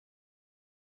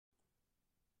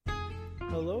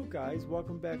Hello guys,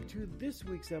 welcome back to this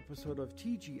week's episode of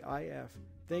TGIF.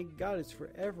 Thank God it's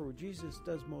forever where Jesus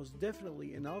does most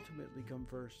definitely and ultimately come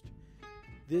first.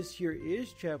 This here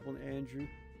is Chaplain Andrew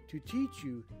to teach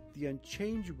you the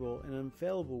unchangeable and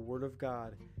infallible Word of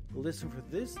God. Listen for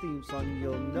this theme song and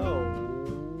you'll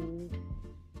know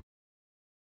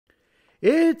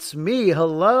it's me.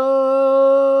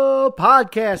 Hello,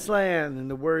 Podcast Land, in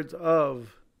the words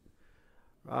of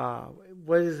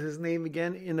what is his name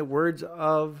again? In the words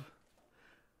of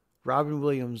Robin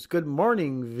Williams. Good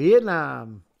morning,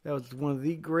 Vietnam. That was one of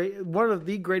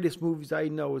the greatest movies I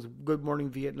know is Good Morning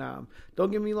Vietnam.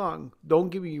 Don't get me wrong. Don't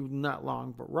get me not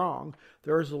long, but wrong.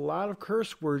 There's a lot of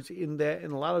curse words in that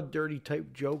and a lot of dirty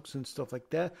type jokes and stuff like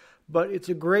that. But it's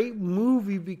a great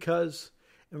movie because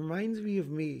it reminds me of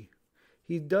me.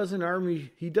 He does a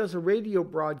radio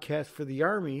broadcast for the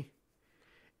Army.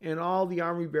 And all the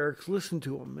Army barracks listen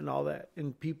to him and all that.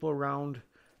 And people around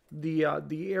the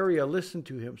area listen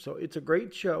to him. So it's a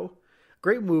great show.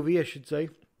 Great movie, I should say.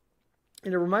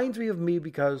 And it reminds me of me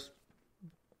because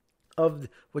of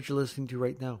what you're listening to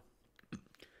right now.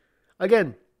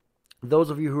 Again,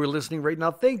 those of you who are listening right now,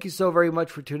 thank you so very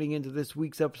much for tuning into this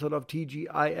week's episode of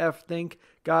TGIF. Thank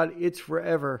God it's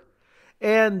forever.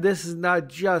 And this is not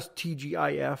just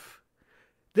TGIF.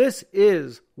 This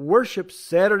is Worship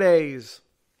Saturdays.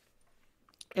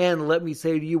 And let me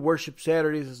say to you, Worship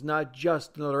Saturdays is not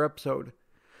just another episode.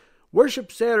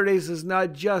 Worship Saturdays is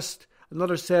not just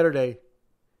another Saturday,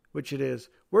 which it is.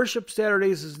 Worship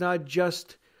Saturdays is not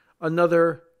just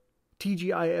another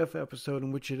TGIF episode,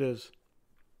 in which it is.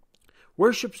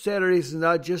 Worship Saturdays is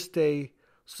not just a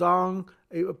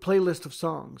playlist of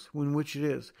songs, in which it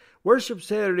is. Worship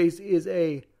Saturdays is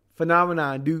a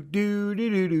phenomenon. Do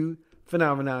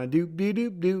phenomenon.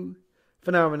 Do.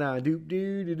 Phenomenon.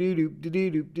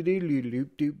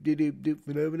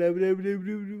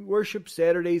 Worship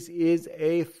Saturdays is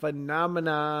a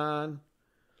phenomenon.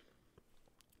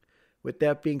 With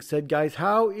that being said, guys,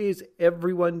 how is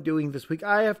everyone doing this week?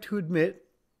 I have to admit,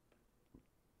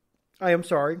 I am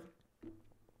sorry,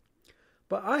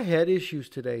 but I had issues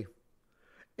today.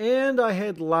 And I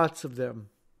had lots of them.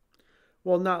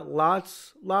 Well, not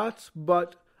lots,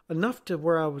 but enough to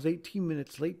where I was 18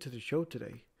 minutes late to the show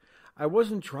today. I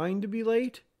wasn't trying to be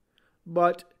late,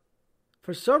 but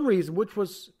for some reason,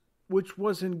 which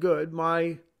wasn't good,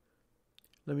 let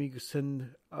me send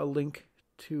a link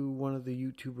to one of the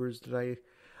YouTubers that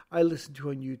I listen to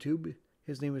on YouTube.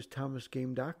 His name is Thomas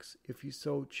Game Docs. If you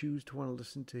so choose to want to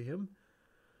listen to him,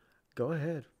 go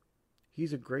ahead.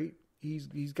 He's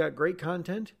got great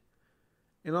content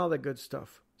and all that good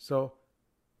stuff. So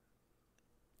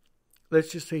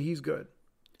let's just say he's good.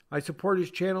 I support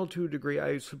his channel to a degree.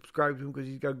 I subscribe to him because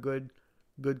he's got good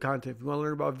content. If you want to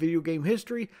learn about video game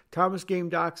history, Thomas Game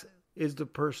Docs is the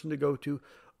person to go to.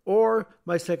 Or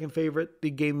my second favorite, The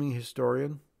Gaming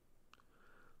Historian.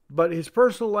 But his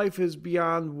personal life is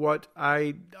beyond what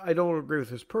I don't agree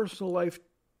with his personal life,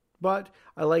 but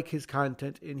I like his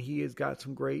content and he has got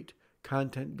some great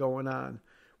content going on.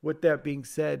 With that being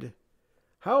said,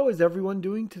 how is everyone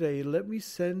doing today? Let me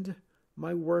send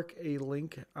my work a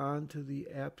link onto the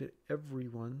app to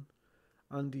everyone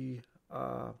on the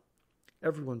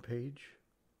everyone page.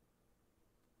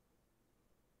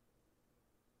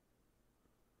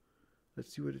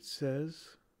 Let's see what it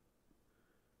says.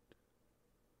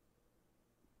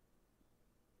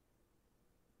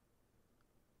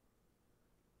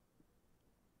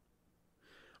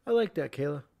 I like that,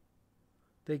 Kayla.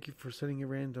 Thank you for sending a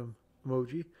random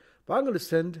emoji. But I'm going to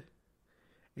send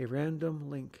a random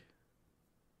link.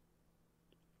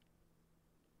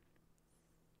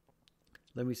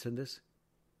 Let me send this.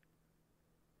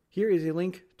 Here is a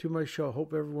link to my show.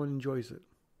 Hope everyone enjoys it.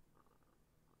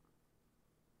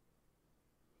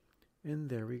 And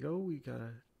there we go. We got to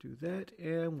do that.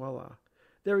 And voila.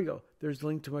 There we go. There's a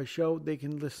link to my show. They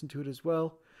can listen to it as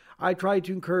well. I try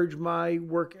to encourage my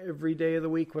work every day of the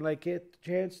week when I get the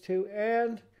chance to.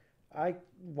 And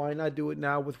why not do it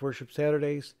now with Worship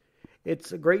Saturdays?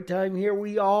 It's a great time here.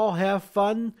 We all have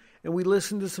fun and we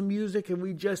listen to some music and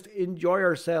we just enjoy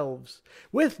ourselves.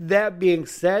 With that being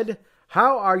said,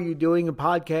 how are you doing in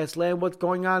podcast land? What's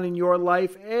going on in your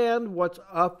life and what's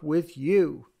up with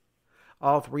you?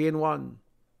 All three in one.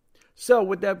 So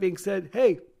with that being said,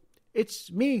 hey,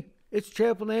 it's me. It's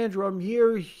Chaplain Andrew. I'm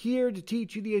here to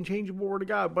teach you the unchangeable Word of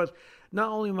God. But not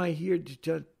only am I here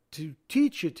to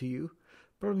teach it to you,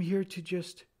 but I'm here to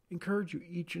just encourage you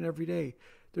each and every day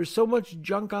There's so much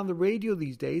junk on the radio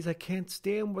these days, I can't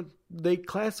stand what they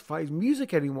classify as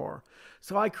music anymore.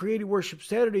 So I created Worship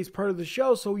Saturdays part of the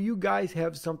show so you guys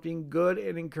have something good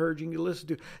and encouraging to listen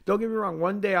to. Don't get me wrong,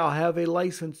 one day I'll have a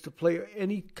license to play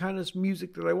any kind of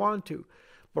music that I want to.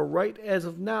 But right as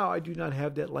of now, I do not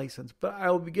have that license. But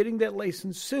I will be getting that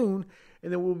license soon,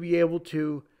 and then we'll be able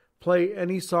to play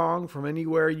any song from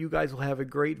anywhere. You guys will have a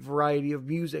great variety of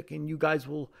music, and you guys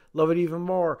will love it even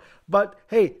more. But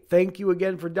hey, thank you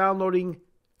again for downloading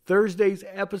Thursday's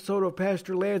episode of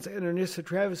Pastor Lance and Ernesta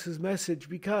Travis's message,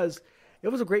 because it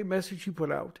was a great message you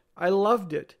put out. I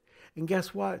loved it. And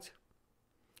guess what?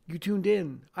 You tuned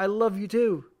in. I love you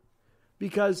too.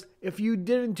 Because if you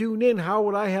didn't tune in, how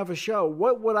would I have a show?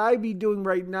 What would I be doing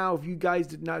right now if you guys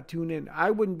did not tune in? I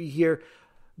wouldn't be here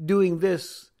doing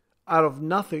this out of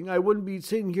nothing. I wouldn't be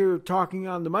sitting here talking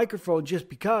on the microphone just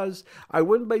because. I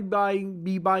wouldn't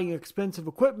be buying expensive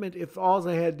equipment if all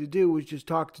I had to do was just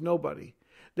talk to nobody.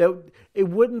 That it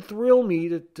wouldn't thrill me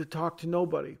to talk to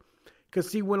nobody. Because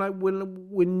see,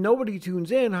 when nobody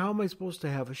tunes in, how am I supposed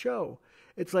to have a show?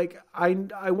 It's like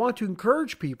I want to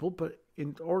encourage people, but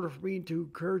in order for me to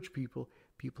encourage people,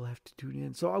 people have to tune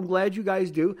in. So I'm glad you guys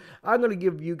do. I'm going to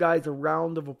give you guys a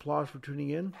round of applause for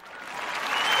tuning in.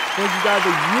 Thank you guys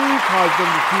that you caused them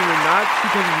to tune in, not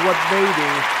because of what they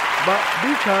do, but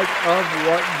because of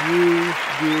what you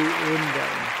do in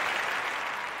them.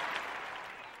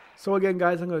 So again,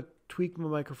 guys, I'm going to tweak my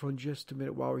microphone just a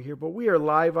minute while we're here, but we are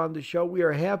live on the show. We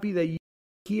are happy that you're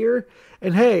here,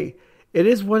 and hey, it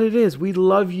is what it is. We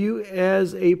love you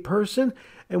as a person,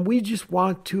 and we just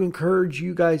want to encourage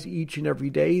you guys each and every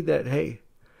day that, hey,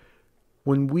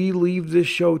 when we leave this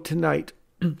show tonight,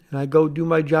 and I go do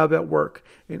my job at work,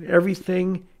 and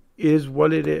everything is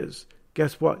what it is,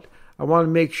 guess what? I want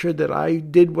to make sure that I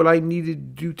did what I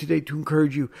needed to do today to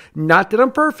encourage you. Not that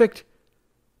I'm perfect,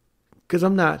 because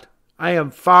I'm not. I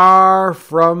am far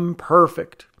from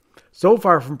perfect. So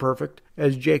far from perfect,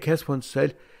 as Jake Hess once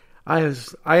said, I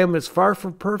am as far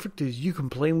from perfect as you can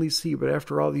plainly see, but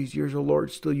after all these years, oh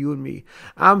Lord, still you and me.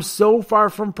 I'm so far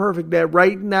from perfect that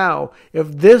right now,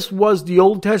 if this was the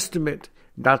Old Testament,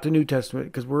 not the New Testament,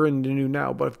 because we're in the New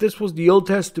now, but if this was the Old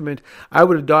Testament, I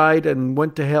would have died and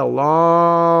went to hell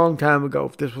long time ago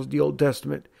if this was the Old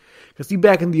Testament. Because see,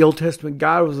 back in the Old Testament,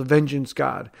 God was a vengeance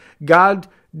God. God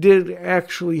did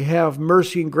actually have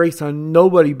mercy and grace on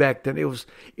nobody back then. It was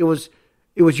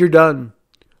you're done.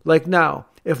 Like now,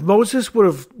 if Moses would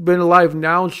have been alive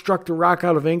now and struck the rock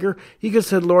out of anger, he could have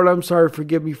said, Lord, I'm sorry,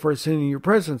 forgive me for sinning in your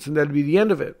presence, and that'd be the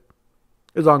end of it,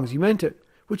 as long as he meant it,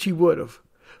 which he would have.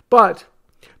 But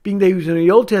being that he was in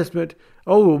the Old Testament,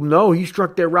 oh no, he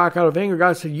struck that rock out of anger.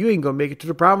 God said, you ain't going to make it to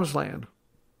the promised land.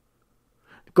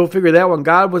 Go figure that one.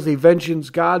 God was a vengeance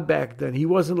God back then. He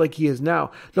wasn't like he is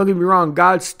now. Don't get me wrong,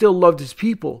 God still loved his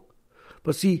people.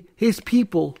 But see, his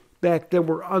people back then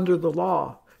were under the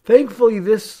law. Thankfully,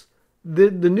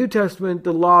 the New Testament,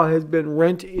 the law has been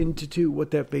rent into two.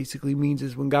 What that basically means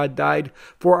is when God died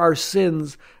for our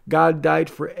sins, God died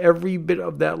for every bit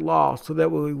of that law. So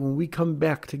that when we come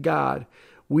back to God,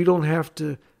 we don't have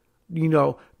to,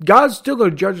 God's still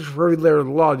going to judge us for every letter of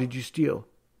the law. Did you steal?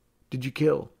 Did you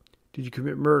kill? Did you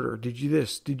commit murder? Did you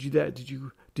this? Did you that?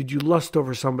 Did you lust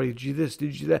over somebody? Did you this?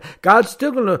 Did you that? God's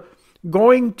still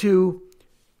going to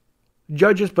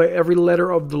judge us by every letter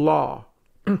of the law.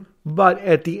 But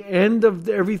at the end of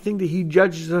everything that he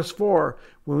judges us for,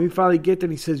 when we finally get there,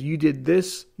 he says, you did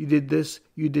this, you did this,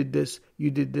 you did this,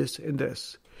 you did this, and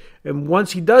this. And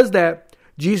once he does that,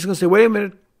 Jesus is going to say, wait a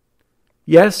minute.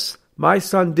 Yes, my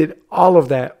son did all of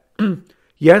that.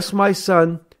 Yes, my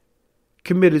son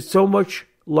committed so much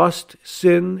lust,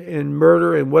 sin, and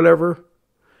murder, and whatever.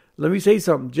 Let me say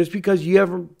something. Just because you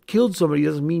haven't killed somebody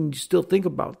doesn't mean you still think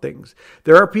about things.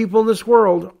 There are people in this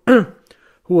world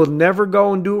who will never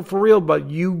go and do it for real, but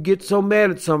you get so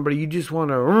mad at somebody, you just want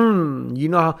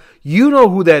to, you know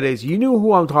who that is. You know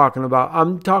who I'm talking about.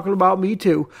 I'm talking about me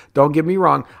too. Don't get me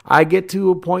wrong. I get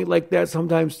to a point like that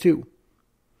sometimes too.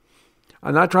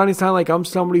 I'm not trying to sound like I'm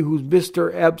somebody who's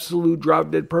Mr. Absolute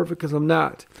Drop Dead Perfect, because I'm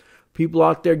not. People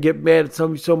out there get mad at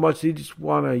somebody so much they just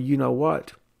want to, you know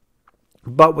what.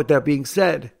 But with that being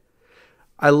said,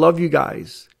 I love you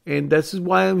guys. And this is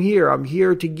why I'm here. I'm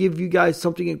here to give you guys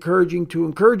something encouraging, to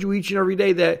encourage you each and every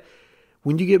day that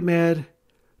when you get mad,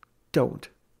 don't.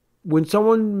 When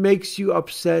someone makes you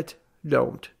upset,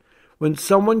 don't. When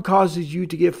someone causes you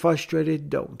to get frustrated,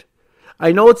 don't.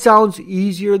 I know it sounds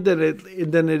easier than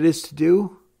it is to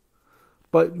do,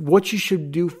 but what you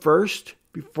should do first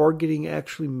before getting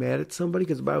actually mad at somebody,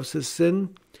 because the Bible says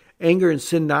sin, anger, and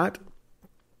sin not,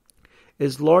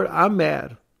 is, Lord, I'm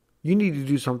mad. You need to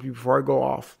do something before I go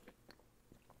off.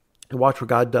 and watch what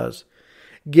God does.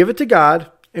 Give it to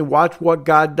God and watch what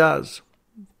God does.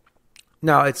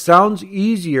 Now, it sounds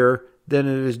easier than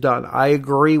it is done. I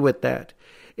agree with that.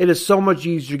 It is so much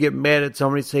easier to get mad at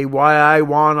somebody and say, why I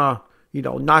want to,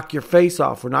 knock your face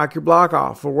off or knock your block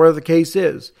off or whatever the case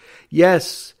is.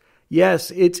 Yes,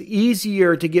 it's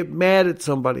easier to get mad at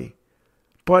somebody.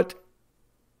 But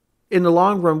in the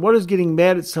long run, what does getting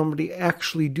mad at somebody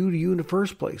actually do to you in the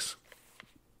first place?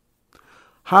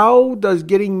 How does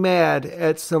getting mad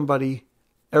at somebody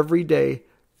every day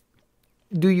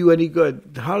do you any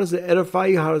good? How does it edify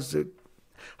you? How does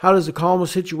it calm a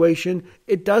situation?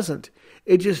 It doesn't.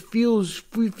 It just fuels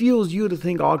you to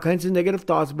think all kinds of negative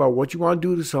thoughts about what you want to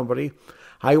do to somebody,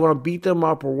 how you want to beat them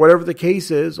up, or whatever the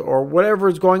case is, or whatever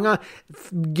is going on.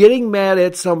 Getting mad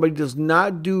at somebody does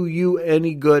not do you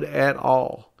any good at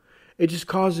all. It just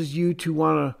causes you to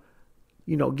want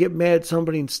to, get mad at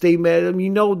somebody and stay mad at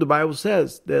them. The Bible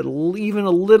says that even a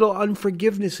little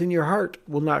unforgiveness in your heart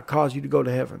will not cause you to go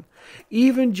to heaven.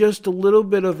 Even just a little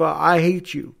bit of I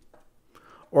hate you,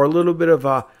 or a little bit of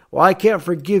I can't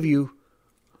forgive you,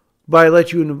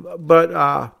 but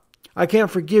I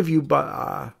can't forgive you, You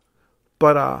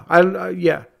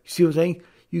see what I'm saying?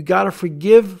 You got to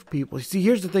forgive people. See,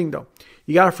 here's the thing though.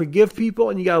 You got to forgive people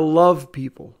and you got to love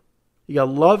people. You got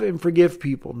to love and forgive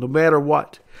people no matter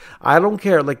what. I don't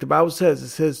care. Like the Bible says, it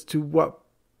says to what?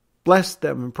 Bless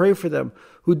them and pray for them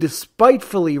who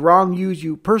despitefully wrong use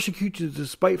you, persecute you,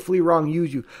 despitefully wrong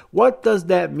use you. What does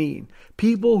that mean?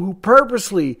 People who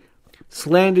purposely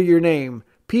slander your name.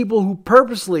 People who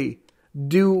purposely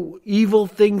do evil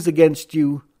things against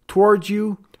you, towards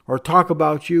you, or talk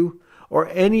about you, or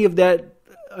any of that,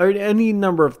 or any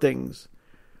number of things.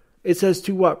 It says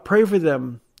to what? Pray for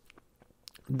them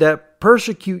that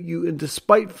persecute you and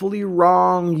despitefully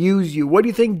wrong use you. What do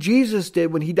you think Jesus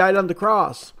did when he died on the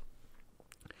cross?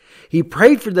 He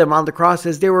prayed for them on the cross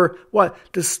as they were,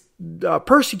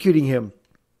 persecuting him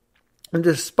and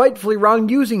despitefully wrong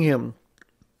using him.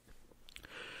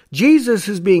 Jesus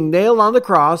is being nailed on the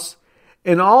cross,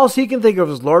 and all he can think of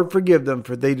is, Lord, forgive them,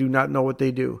 for they do not know what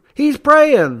they do. He's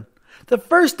praying. The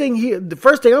first thing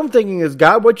I'm thinking is,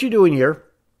 God, what you doing here?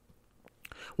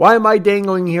 Why am I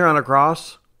dangling here on a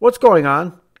cross? What's going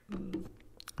on?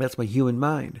 That's my human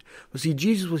mind. But see,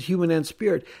 Jesus was human and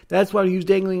spirit. That's why he was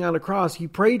dangling on a cross. He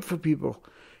prayed for people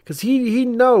because he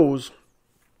knows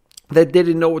that they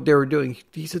didn't know what they were doing.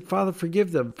 He said, Father,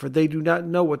 forgive them, for they do not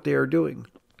know what they are doing.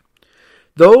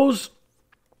 Those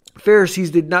Pharisees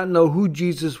did not know who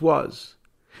Jesus was.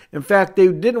 In fact, they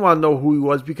didn't want to know who he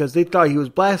was because they thought he was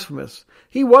blasphemous.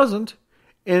 He wasn't.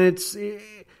 And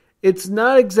it's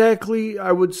not exactly,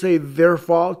 I would say, their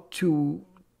fault to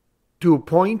a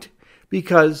point.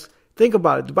 Because think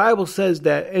about it. The Bible says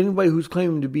that anybody who's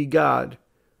claiming to be God,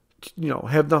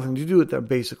 have nothing to do with them,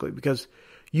 basically. Because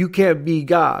you can't be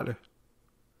God.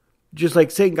 Just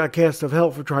like Satan got cast out of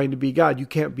hell for trying to be God. You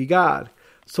can't be God.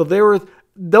 So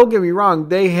don't get me wrong,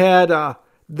 they had,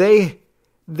 they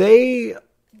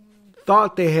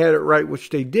thought they had it right, which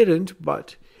they didn't,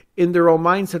 but in their own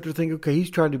mindset they're thinking, okay, he's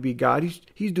trying to be God.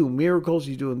 He's doing miracles.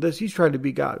 He's doing this. He's trying to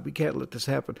be God. We can't let this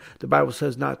happen. The Bible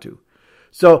says not to.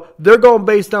 So they're going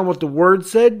based on what the Word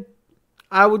said,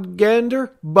 I would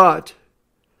gander, but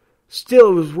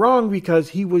still it was wrong because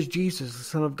he was Jesus, the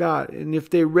Son of God. And if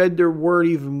they read their Word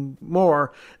even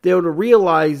more, they would have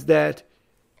realized that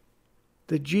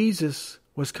Jesus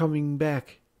was coming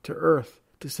back to earth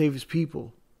to save his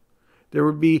people. There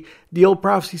would be, the old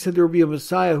prophecy said there would be a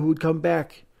Messiah who would come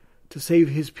back to save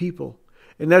his people.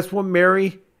 And that's what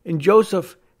Mary and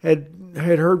Joseph had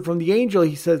heard from the angel.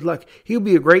 He said, look, he'll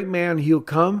be a great man. He'll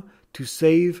come to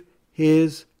save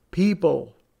his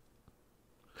people.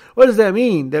 What does that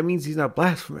mean? That means he's not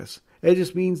blasphemous. It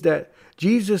just means that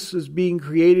Jesus is being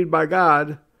created by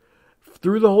God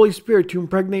through the Holy Spirit to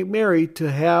impregnate Mary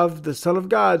to have the Son of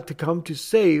God to come to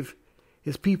save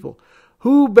his people.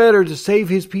 Who better to save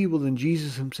his people than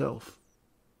Jesus himself?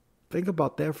 Think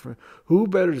about that. Who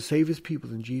better to save his people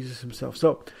than Jesus himself?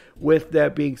 So, with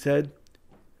that being said,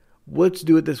 let's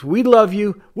do it this. We love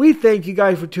you. We thank you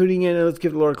guys for tuning in. And let's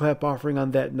give the Lord a clap offering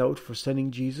on that note for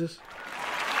sending Jesus.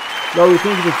 Lord, we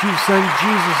thank you that you've sent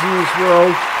Jesus in this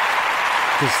world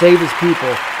to save his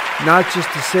people. Not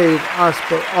just to save us,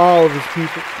 but all of his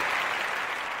people.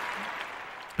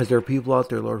 As there are people out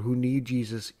there, Lord, who need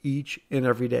Jesus each and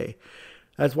every day.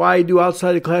 That's why I do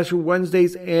Outside the Classroom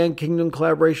Wednesdays and Kingdom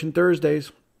Collaboration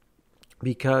Thursdays.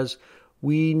 Because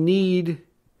we need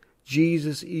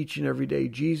Jesus each and every day.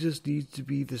 Jesus needs to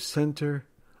be the center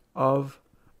of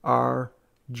our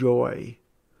joy.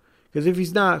 Because if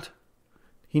he's not,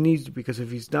 he needs to be. Because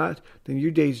if he's not, then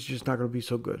your days are just not going to be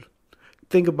so good.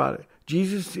 Think about it.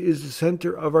 Jesus is the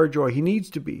center of our joy. He needs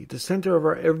to be the center of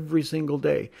our every single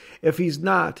day. If he's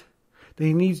not, then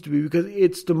he needs to be, because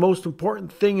it's the most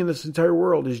important thing in this entire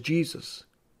world is Jesus.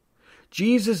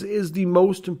 Jesus is the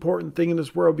most important thing in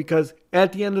this world, because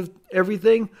at the end of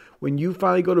everything, when you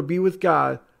finally go to be with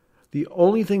God, the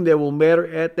only thing that will matter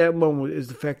at that moment is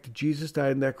the fact that Jesus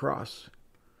died on that cross.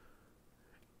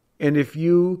 And if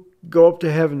you go up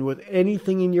to heaven with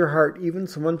anything in your heart, even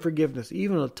some unforgiveness,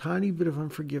 even a tiny bit of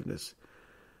unforgiveness,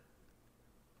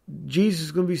 Jesus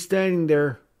is going to be standing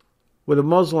there with a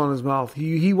muzzle on his mouth.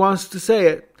 He wants to say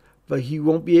it, but he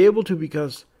won't be able to,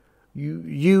 because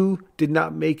you did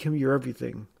not make him your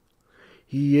everything.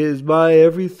 He is my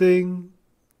everything.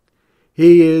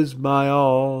 He is my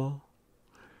all.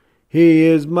 He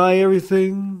is my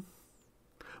everything,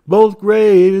 both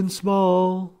great and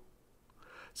small.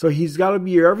 So he's got to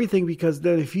be your everything, because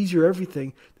then if he's your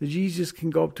everything, then Jesus can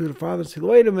go up to the Father and say,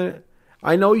 wait a minute,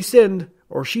 I know he sinned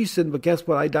or she sinned, but guess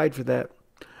what? I died for that.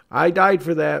 I died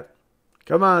for that.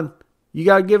 Come on. You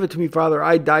got to give it to me, Father.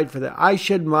 I died for that. I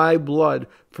shed my blood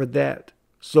for that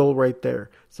soul right there.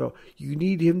 So you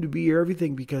need him to be your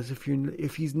everything, because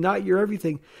if he's not your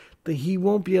everything, then he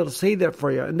won't be able to say that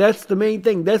for you. And that's the main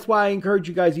thing. That's why I encourage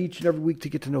you guys each and every week to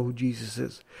get to know who Jesus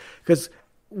is. Because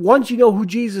once you know who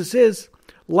Jesus is,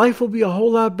 life will be a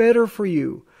whole lot better for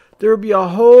you. There will be a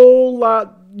whole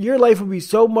lot, your life will be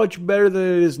so much better than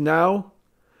it is now.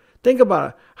 Think about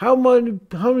it. How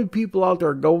many people out there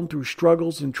are going through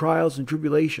struggles and trials and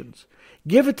tribulations?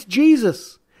 Give it to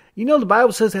Jesus. You know the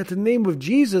Bible says at the name of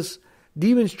Jesus,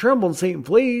 demons tremble and Satan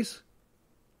flees.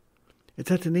 It's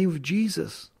at the name of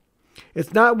Jesus.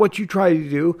 It's not what you try to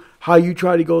do, how you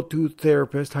try to go to a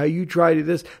therapist, how you try to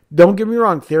this. Don't get me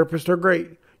wrong, therapists are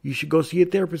great. You should go see a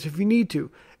therapist if you need to.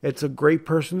 It's a great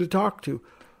person to talk to.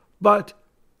 But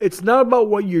it's not about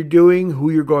what you're doing, who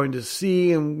you're going to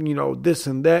see, and, this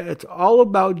and that. It's all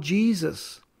about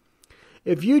Jesus.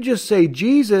 If you just say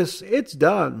Jesus, it's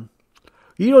done.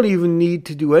 You don't even need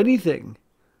to do anything.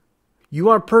 You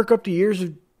want to perk up the ears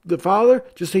of the Father?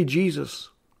 Just say Jesus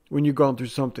when you're going through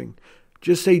something.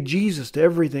 Just say Jesus to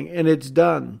everything, and it's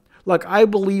done. Look, I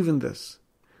believe in this.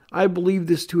 I believe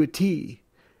this to a T.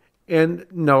 And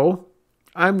no,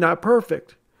 I'm not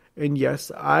perfect. And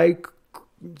yes, I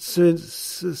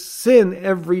sin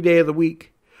every day of the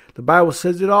week. The Bible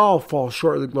says it all falls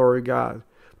short of the glory of God.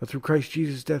 But through Christ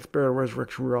Jesus' death, burial, and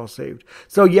resurrection, we're all saved.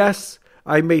 So yes,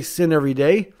 I may sin every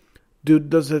day.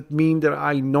 Does it mean that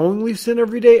I knowingly sin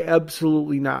every day?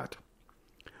 Absolutely not.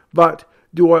 But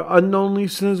do I unknowingly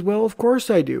sin as well? Of course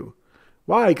I do.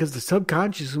 Why? Because the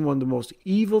subconscious is one of the most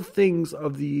evil things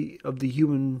of the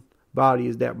human body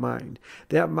is that mind.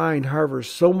 That mind harbors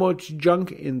so much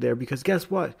junk in there, because guess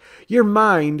what? Your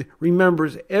mind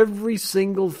remembers every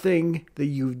single thing that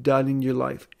you've done in your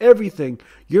life. Everything.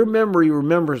 Your memory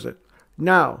remembers it.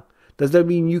 Now, does that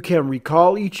mean you can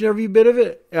recall each and every bit of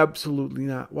it? Absolutely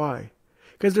not. Why?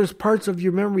 Because there's parts of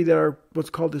your memory that are what's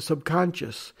called the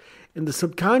subconscious. And the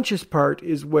subconscious part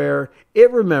is where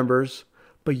it remembers,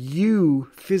 but you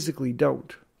physically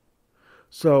don't.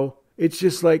 So it's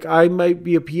just like I might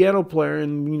be a piano player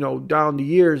and, down the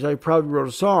years, I probably wrote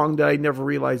a song that I never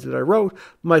realized that I wrote.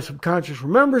 My subconscious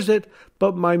remembers it,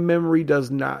 but my memory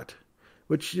does not,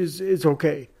 which is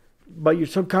okay. But your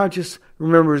subconscious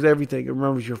remembers everything. It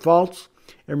remembers your faults.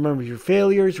 It remembers your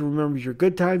failures. It remembers your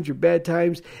good times, your bad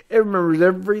times. It remembers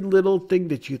every little thing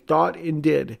that you thought and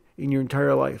did in your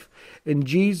entire life. And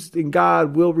Jesus and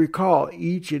God will recall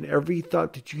each and every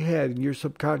thought that you had in your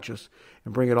subconscious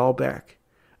and bring it all back.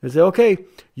 And say, okay,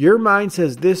 your mind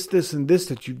says this, this, and this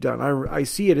that you've done. I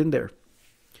see it in there.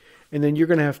 And then you're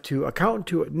going to have to account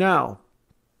to it. Now,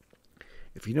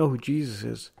 if you know who Jesus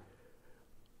is,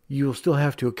 you will still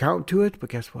have to account to it, but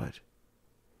guess what?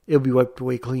 It'll be wiped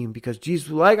away clean, because Jesus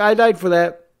was like, I died for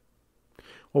that.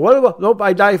 Well, what about, nope,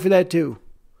 I died for that too.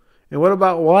 And what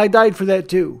about, well, I died for that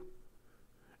too.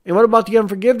 And what about the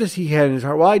unforgiveness he had in his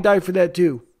heart? Well, I died for that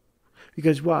too.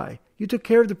 Because why? You took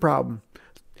care of the problem.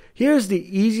 Here's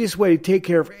the easiest way to take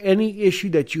care of any issue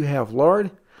that you have.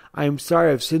 Lord, I am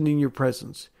sorry I've sinned in your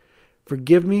presence.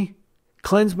 Forgive me,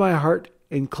 cleanse my heart,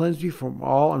 and cleanse me from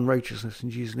all unrighteousness. In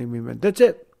Jesus' name, amen. That's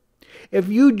it. If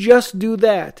you just do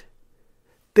that,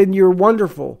 then you're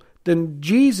wonderful. Then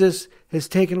Jesus has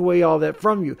taken away all that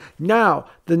from you. Now,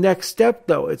 the next step,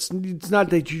 though, it's not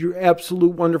that you're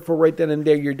absolute wonderful right then and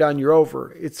there, you're done, you're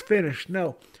over. It's finished.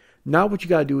 No. Now what you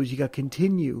got to do is you got to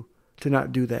continue to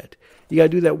not do that. You got to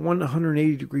do that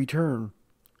 180-degree turn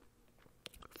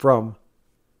from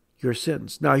your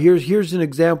sins. Now, here's an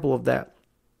example of that.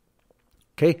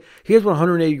 Okay? Here's what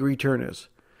 180-degree turn is.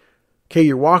 Okay,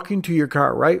 you're walking to your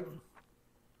car, right?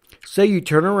 Say you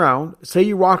turn around. Say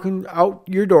you're walking out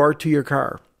your door to your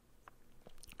car.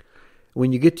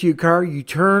 When you get to your car, you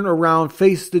turn around,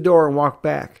 face the door, and walk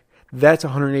back. That's a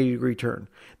 180-degree turn.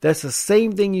 That's the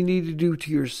same thing you need to do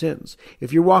to your sins.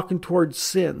 If you're walking towards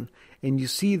sin and you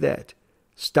see that,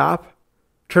 stop,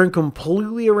 turn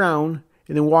completely around,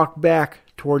 and then walk back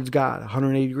towards God.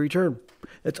 180-degree turn.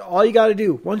 That's all you got to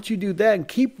do. Once you do that and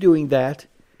keep doing that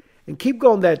and keep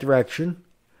going that direction,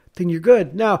 then you're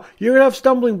good. Now, you're going to have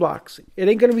stumbling blocks. It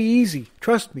ain't going to be easy.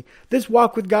 Trust me. This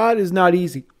walk with God is not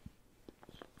easy.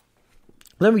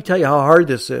 Let me tell you how hard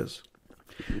this is.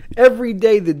 Every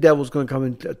day the devil's going to come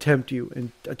and tempt you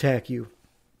and attack you.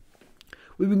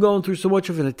 We've been going through so much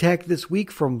of an attack this week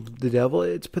from the devil,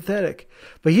 it's pathetic.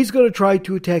 But he's going to try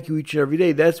to attack you each and every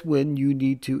day. That's when you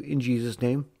need to, in Jesus'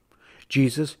 name,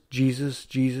 Jesus, Jesus,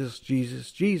 Jesus,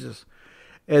 Jesus, Jesus.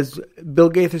 As Bill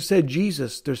Gaither said,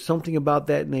 Jesus, there's something about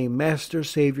that name. Master,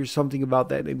 Savior, something about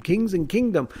that name. Kings and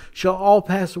kingdom shall all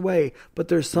pass away, but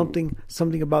there's something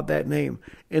about that name.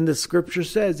 And the scripture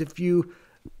says, if you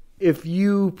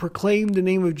proclaim the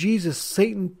name of Jesus,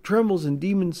 Satan flees and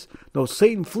demons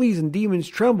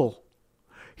tremble.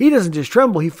 He doesn't just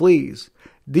tremble, he flees.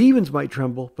 Demons might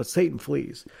tremble, but Satan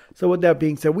flees. So with that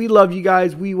being said, we love you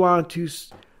guys. We want to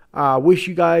wish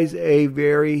you guys a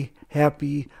very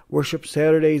happy Worship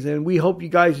Saturdays, and we hope you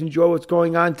guys enjoy what's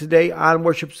going on today on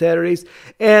Worship Saturdays.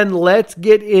 And let's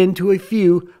get into a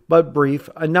few but brief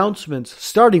announcements,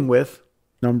 starting with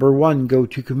number 1. Go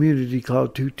to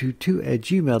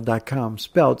communitycloud222@gmail.com,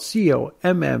 spelled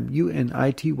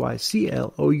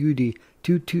COMMUNITYCLOUD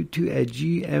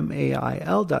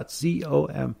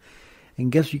 222@gmail.com.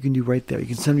 And guess what you can do right there? You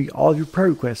can send me all of your prayer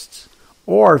requests.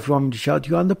 Or if you want me to shout to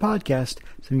you on the podcast,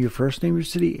 send me your first name, your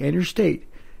city, and your state.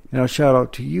 And I'll shout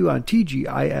out to you on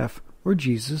TGIF, where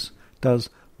Jesus does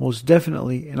most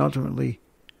definitely and ultimately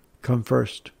come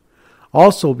first.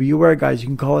 Also, be aware, guys, you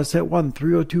can call us at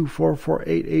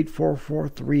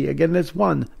 1-302-448-8443. Again, that's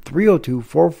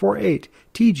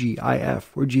 1-302-448-TGIF,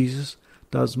 where Jesus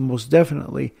does most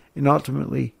definitely and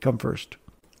ultimately come first.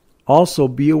 Also,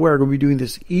 be aware, we're going to be doing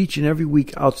this each and every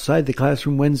week outside the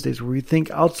classroom Wednesdays, where we think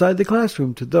outside the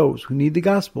classroom to those who need the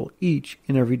gospel each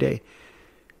and every day.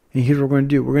 And here's what we're going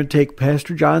to do. We're going to take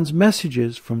Pastor John's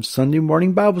messages from Sunday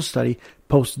morning Bible study,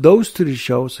 post those to the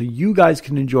show so you guys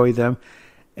can enjoy them,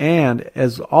 and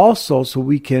as also so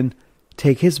we can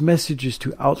take his messages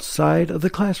to outside of the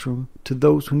classroom to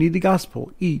those who need the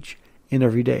gospel each and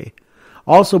every day.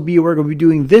 Also, be aware, we're going to be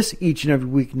doing this each and every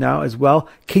week now as well,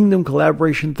 Kingdom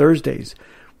Collaboration Thursdays,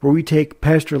 where we take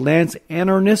Pastor Lance and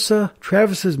Ornissa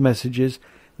Travis's messages,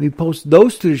 and we post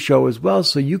those to the show as well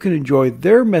so you can enjoy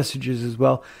their messages as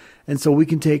well, and so we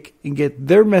can take and get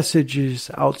their messages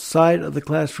outside of the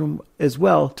classroom as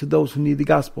well to those who need the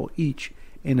gospel each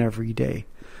and every day.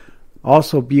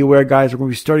 Also, be aware, guys, we're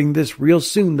going to be starting this real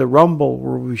soon, the Rumble,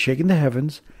 where we'll be shaking the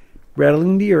heavens,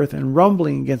 rattling the earth, and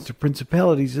rumbling against the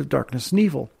principalities of darkness and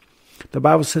evil. The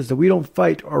Bible says that we don't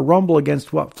fight or rumble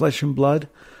against what? Flesh and blood,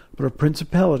 but the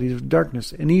principalities of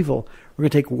darkness and evil. We're going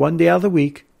to take one day out of the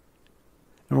week,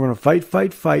 and we're going to fight,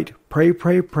 pray,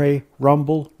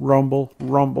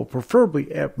 rumble,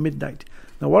 preferably at midnight.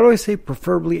 Now, why do I say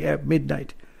preferably at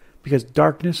midnight? Because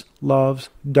darkness loves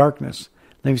darkness.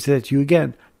 Let me say that to you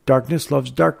again. Darkness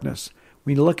loves darkness.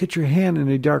 When you look at your hand in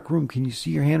a dark room, can you see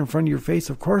your hand in front of your face?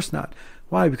 Of course not.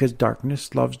 Why? Because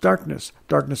darkness loves darkness.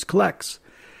 Darkness collects.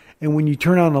 And when you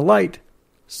turn on a light,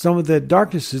 some of that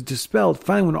darkness is dispelled.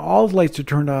 Finally, when all the lights are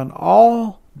turned on,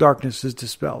 all darkness is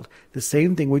dispelled. The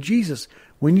same thing with Jesus.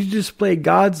 When you display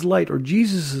God's light or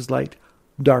Jesus' light,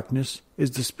 darkness is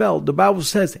dispelled. The Bible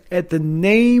says, at the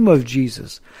name of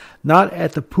Jesus, not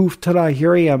at the poof, ta-da,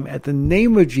 here I am, at the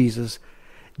name of Jesus,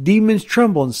 demons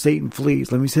tremble and Satan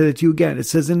flees. Let me say that to you again. It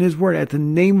says in his word, at the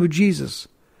name of Jesus,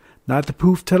 not the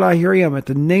poof, ta-da, here I am, at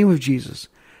the name of Jesus,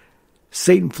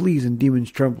 Satan flees and demons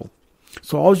tremble.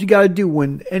 So all you got to do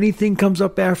when anything comes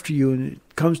up after you and it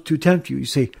comes to tempt you, you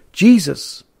say,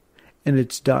 Jesus, and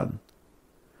it's done.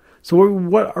 So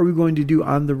what are we going to do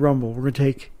on the Rumble? We're going to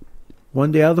take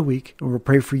one day out of the week, and we're going to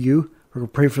pray for you, we're going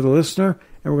to pray for the listener,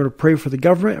 and we're going to pray for the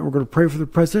government, and we're going to pray for the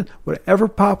president. Whatever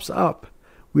pops up,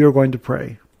 we are going to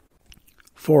pray.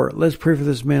 4, let's pray for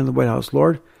this man in the White House.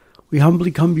 Lord, we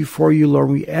humbly come before you, Lord.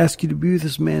 We ask you to be with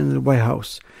this man in the White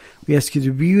House. We ask you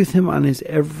to be with him on his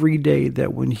every day,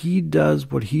 that when he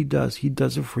does what he does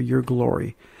it for your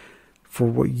glory, for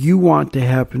what you want to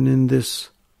happen in this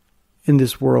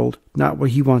world, not what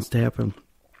he wants to happen.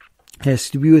 I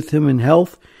ask you to be with him in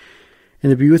health and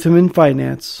to be with him in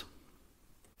finance.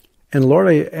 And Lord,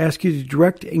 I ask you to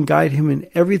direct and guide him in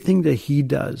everything that he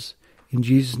does. In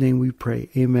Jesus' name we pray.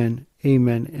 Amen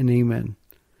Amen and amen.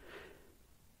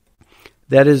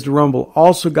 That is the Rumble.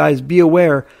 Also, guys, be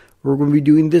aware, we're going to be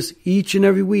doing this each and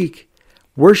every week.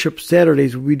 Worship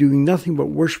Saturdays, we'll be doing nothing but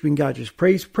worshiping God. Just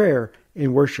praise, prayer,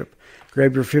 and worship.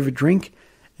 Grab your favorite drink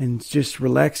and just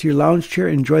relax your lounge chair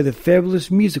and enjoy the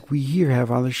fabulous music we here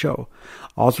have on the show.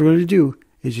 All we're going to do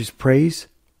is just praise,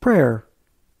 prayer,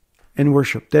 and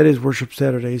worship. That is Worship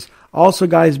Saturdays. Also,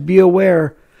 guys, be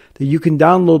aware that you can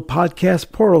download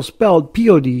Podcast Portal, spelled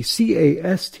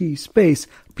Podcast space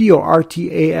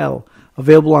Portal.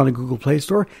 Available on the Google Play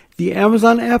Store, the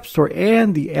Amazon App Store,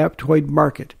 and the Aptoid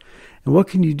Market. And what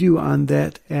can you do on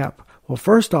that app? Well,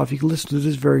 first off, you can listen to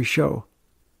this very show.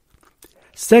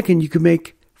 Second, you can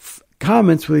make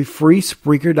comments with a free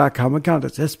Spreaker.com account.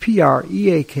 That's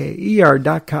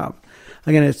Spreaker.com.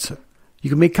 Again, you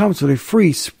can make comments with a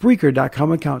free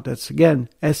Spreaker.com account. That's, again,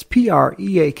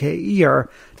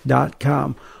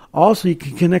 Spreaker.com. Also, you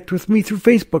can connect with me through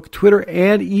Facebook, Twitter,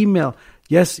 and email.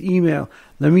 Yes, email.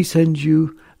 Let me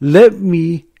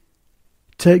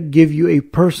to give you a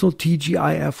personal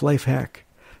TGIF life hack.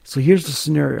 So here's the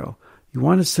scenario. You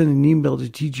want to send an email to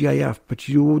TGIF, but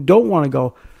you don't want to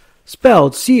go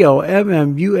spelled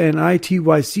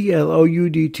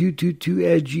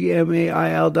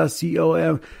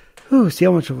COMMUNITYCLOUD222@gmail.com. Ooh, see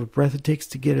how much of a breath it takes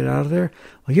to get it out of there?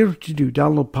 Well, here's what you do.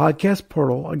 Download Podcast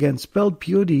Portal, again, spelled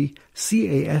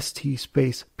PODCAST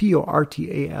space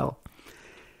PORTAL.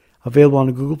 Available on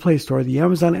the Google Play Store, the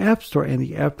Amazon App Store, and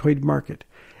the Aptoid Market.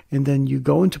 And then you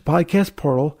go into Podcast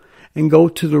Portal and go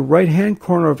to the right-hand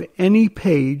corner of any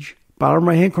page, bottom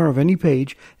right-hand corner of any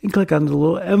page, and click on the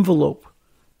little envelope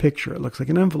picture. It looks like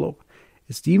an envelope.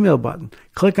 It's the email button.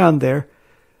 Click on there.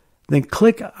 Then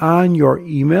click on your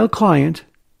email client.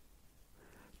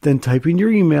 Then type in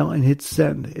your email and hit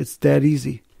send. It's that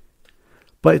easy.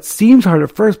 But it seems hard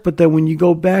at first, but then when you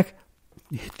go back,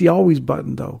 hit the always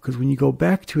button, though, because when you go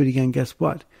back to it again, guess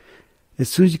what? As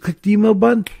soon as you click the email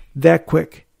button, that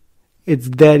quick. It's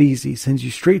that easy. It sends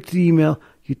you straight to the email.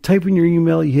 You type in your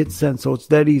email, you hit send. So it's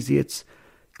that easy. It's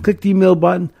click the email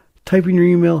button, type in your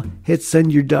email, hit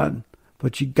send, you're done.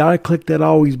 But you got to click that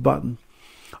always button.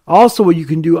 Also, what you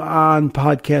can do on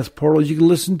Podcast Portal is you can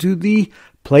listen to the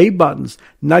play buttons.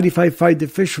 95.5 The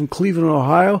Fish from Cleveland,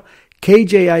 Ohio.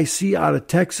 KJIC out of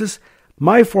Texas.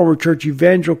 My former church,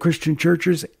 Evangel Christian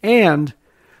Churches, and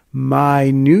my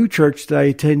new church that I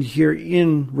attend here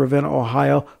in Ravenna,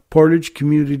 Ohio, Portage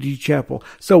Community Chapel.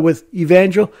 So with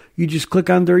Evangel, you just click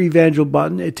on their Evangel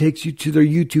button. It takes you to their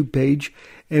YouTube page.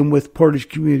 And with Portage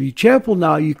Community Chapel,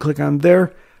 now you click on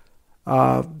their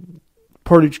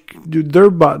their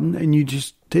button, and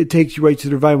it takes you right to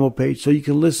their Vimeo page. So you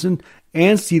can listen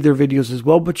and see their videos as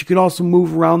well. But you can also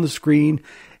move around the screen.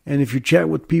 And if you're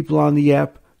chatting with people on the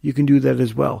app, you can do that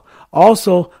as well.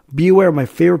 Also, be aware, my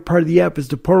favorite part of the app is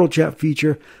the Portal Chat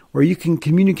feature, where you can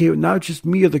communicate with not just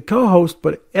me or the co-host,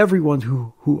 but everyone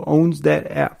who owns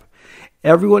that app.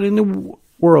 Everyone in the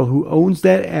world who owns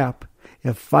that app,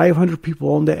 if 500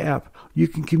 people own that app, you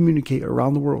can communicate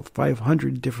around the world,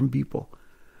 500 different people.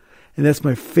 And that's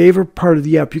my favorite part of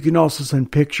the app. You can also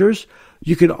send pictures.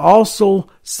 You can also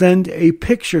send a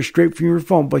picture straight from your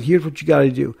phone. But here's what you got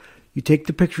to do. You take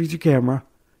the picture with your camera.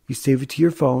 You save it to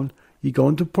your phone. You go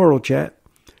into Portal Chat.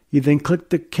 You then click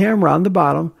the camera on the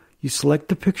bottom. You select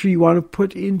the picture you want to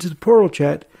put into the Portal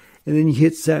Chat. And then you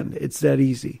hit send. It's that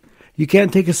easy. You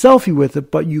can't take a selfie with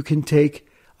it, but you can take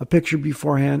a picture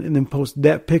beforehand and then post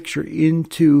that picture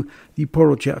into the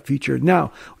Portal Chat feature.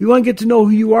 Now, we want to get to know who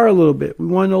you are a little bit. We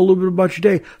want to know a little bit about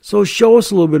your day. So show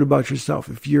us a little bit about yourself.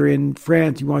 If you're in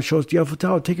France, you want to show us the Eiffel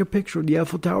Tower, take a picture of the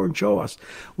Eiffel Tower and show us.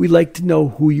 We'd like to know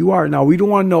who you are. Now, we don't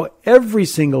want to know every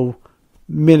single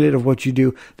minute of what you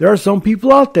do. There are some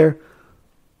people out there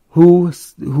who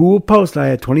will post, I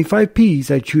had 25 peas,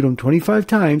 I chewed them 25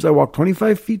 times, I walked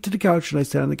 25 feet to the couch, and I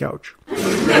sat on the couch.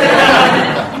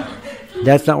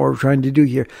 That's not what we're trying to do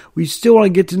here. We still want to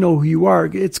get to know who you are.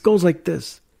 It goes like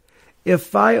this.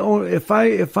 If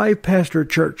I pastor a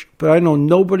church, but I know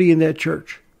nobody in that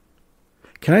church,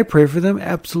 can I pray for them?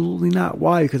 Absolutely not.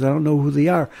 Why? Because I don't know who they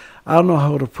are. I don't know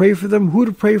how to pray for them, who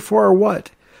to pray for, or what.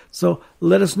 So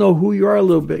let us know who you are a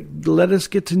little bit. Let us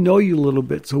get to know you a little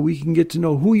bit so we can get to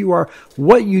know who you are,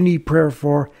 what you need prayer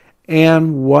for,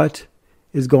 and what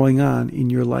is going on in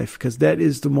your life, because that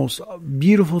is the most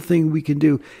beautiful thing we can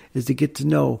do, is to get to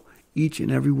know each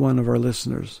and every one of our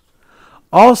listeners.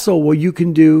 Also, what you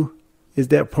can do is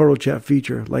that Portal Chat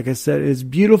feature. Like I said, it's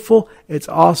beautiful, it's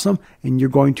awesome, and you're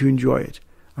going to enjoy it.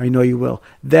 I know you will.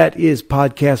 That is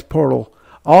Podcast Portal.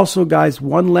 Also, guys,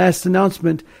 one last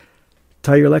announcement.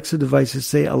 Tell your Alexa devices,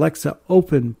 say, Alexa,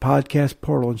 open Podcast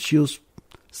Portal, and she'll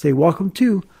say, welcome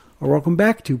to or welcome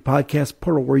back to Podcast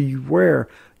Portal, where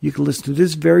you can listen to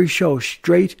this very show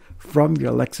straight from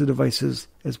your Alexa devices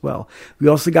as well. We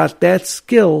also got that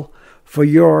skill for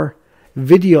your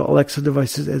video Alexa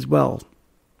devices as well.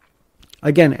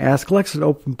 Again, ask Alexa to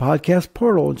open Podcast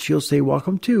Portal, and she'll say,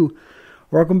 welcome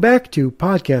back to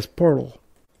Podcast Portal.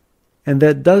 And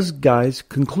that does, guys,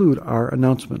 conclude our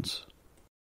announcements.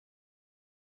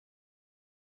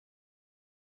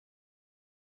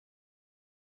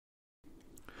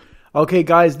 Okay,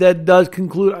 guys, that does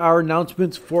conclude our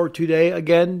announcements for today.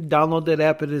 Again, download that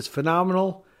app. It is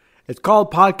phenomenal. It's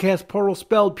called Podcast Portal,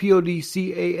 spelled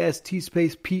Podcast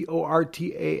space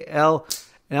Portal.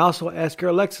 And also ask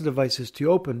your Alexa devices to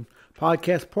open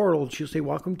Podcast Portal. And she'll say,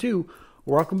 welcome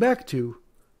back to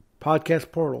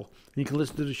Podcast Portal. And you can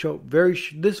listen to the show,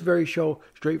 this very show,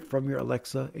 straight from your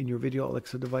Alexa and your video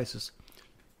Alexa devices.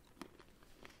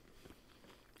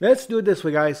 Let's do it this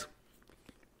way, guys.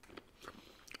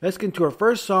 Let's get into our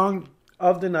first song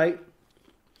of the night.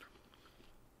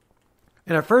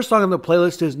 And our first song on the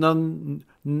playlist is none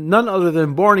other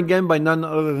than Born Again by none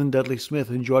other than Dudley Smith.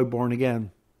 Enjoy Born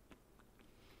Again.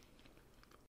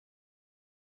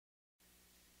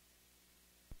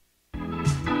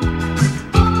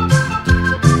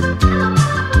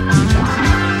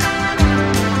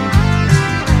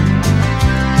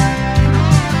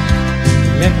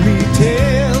 Let me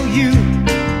tell you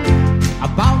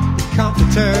about the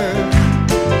Comforter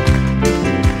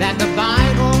that the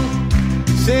Bible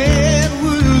said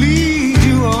would lead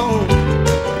you on.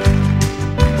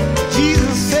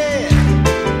 Jesus said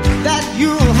that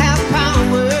you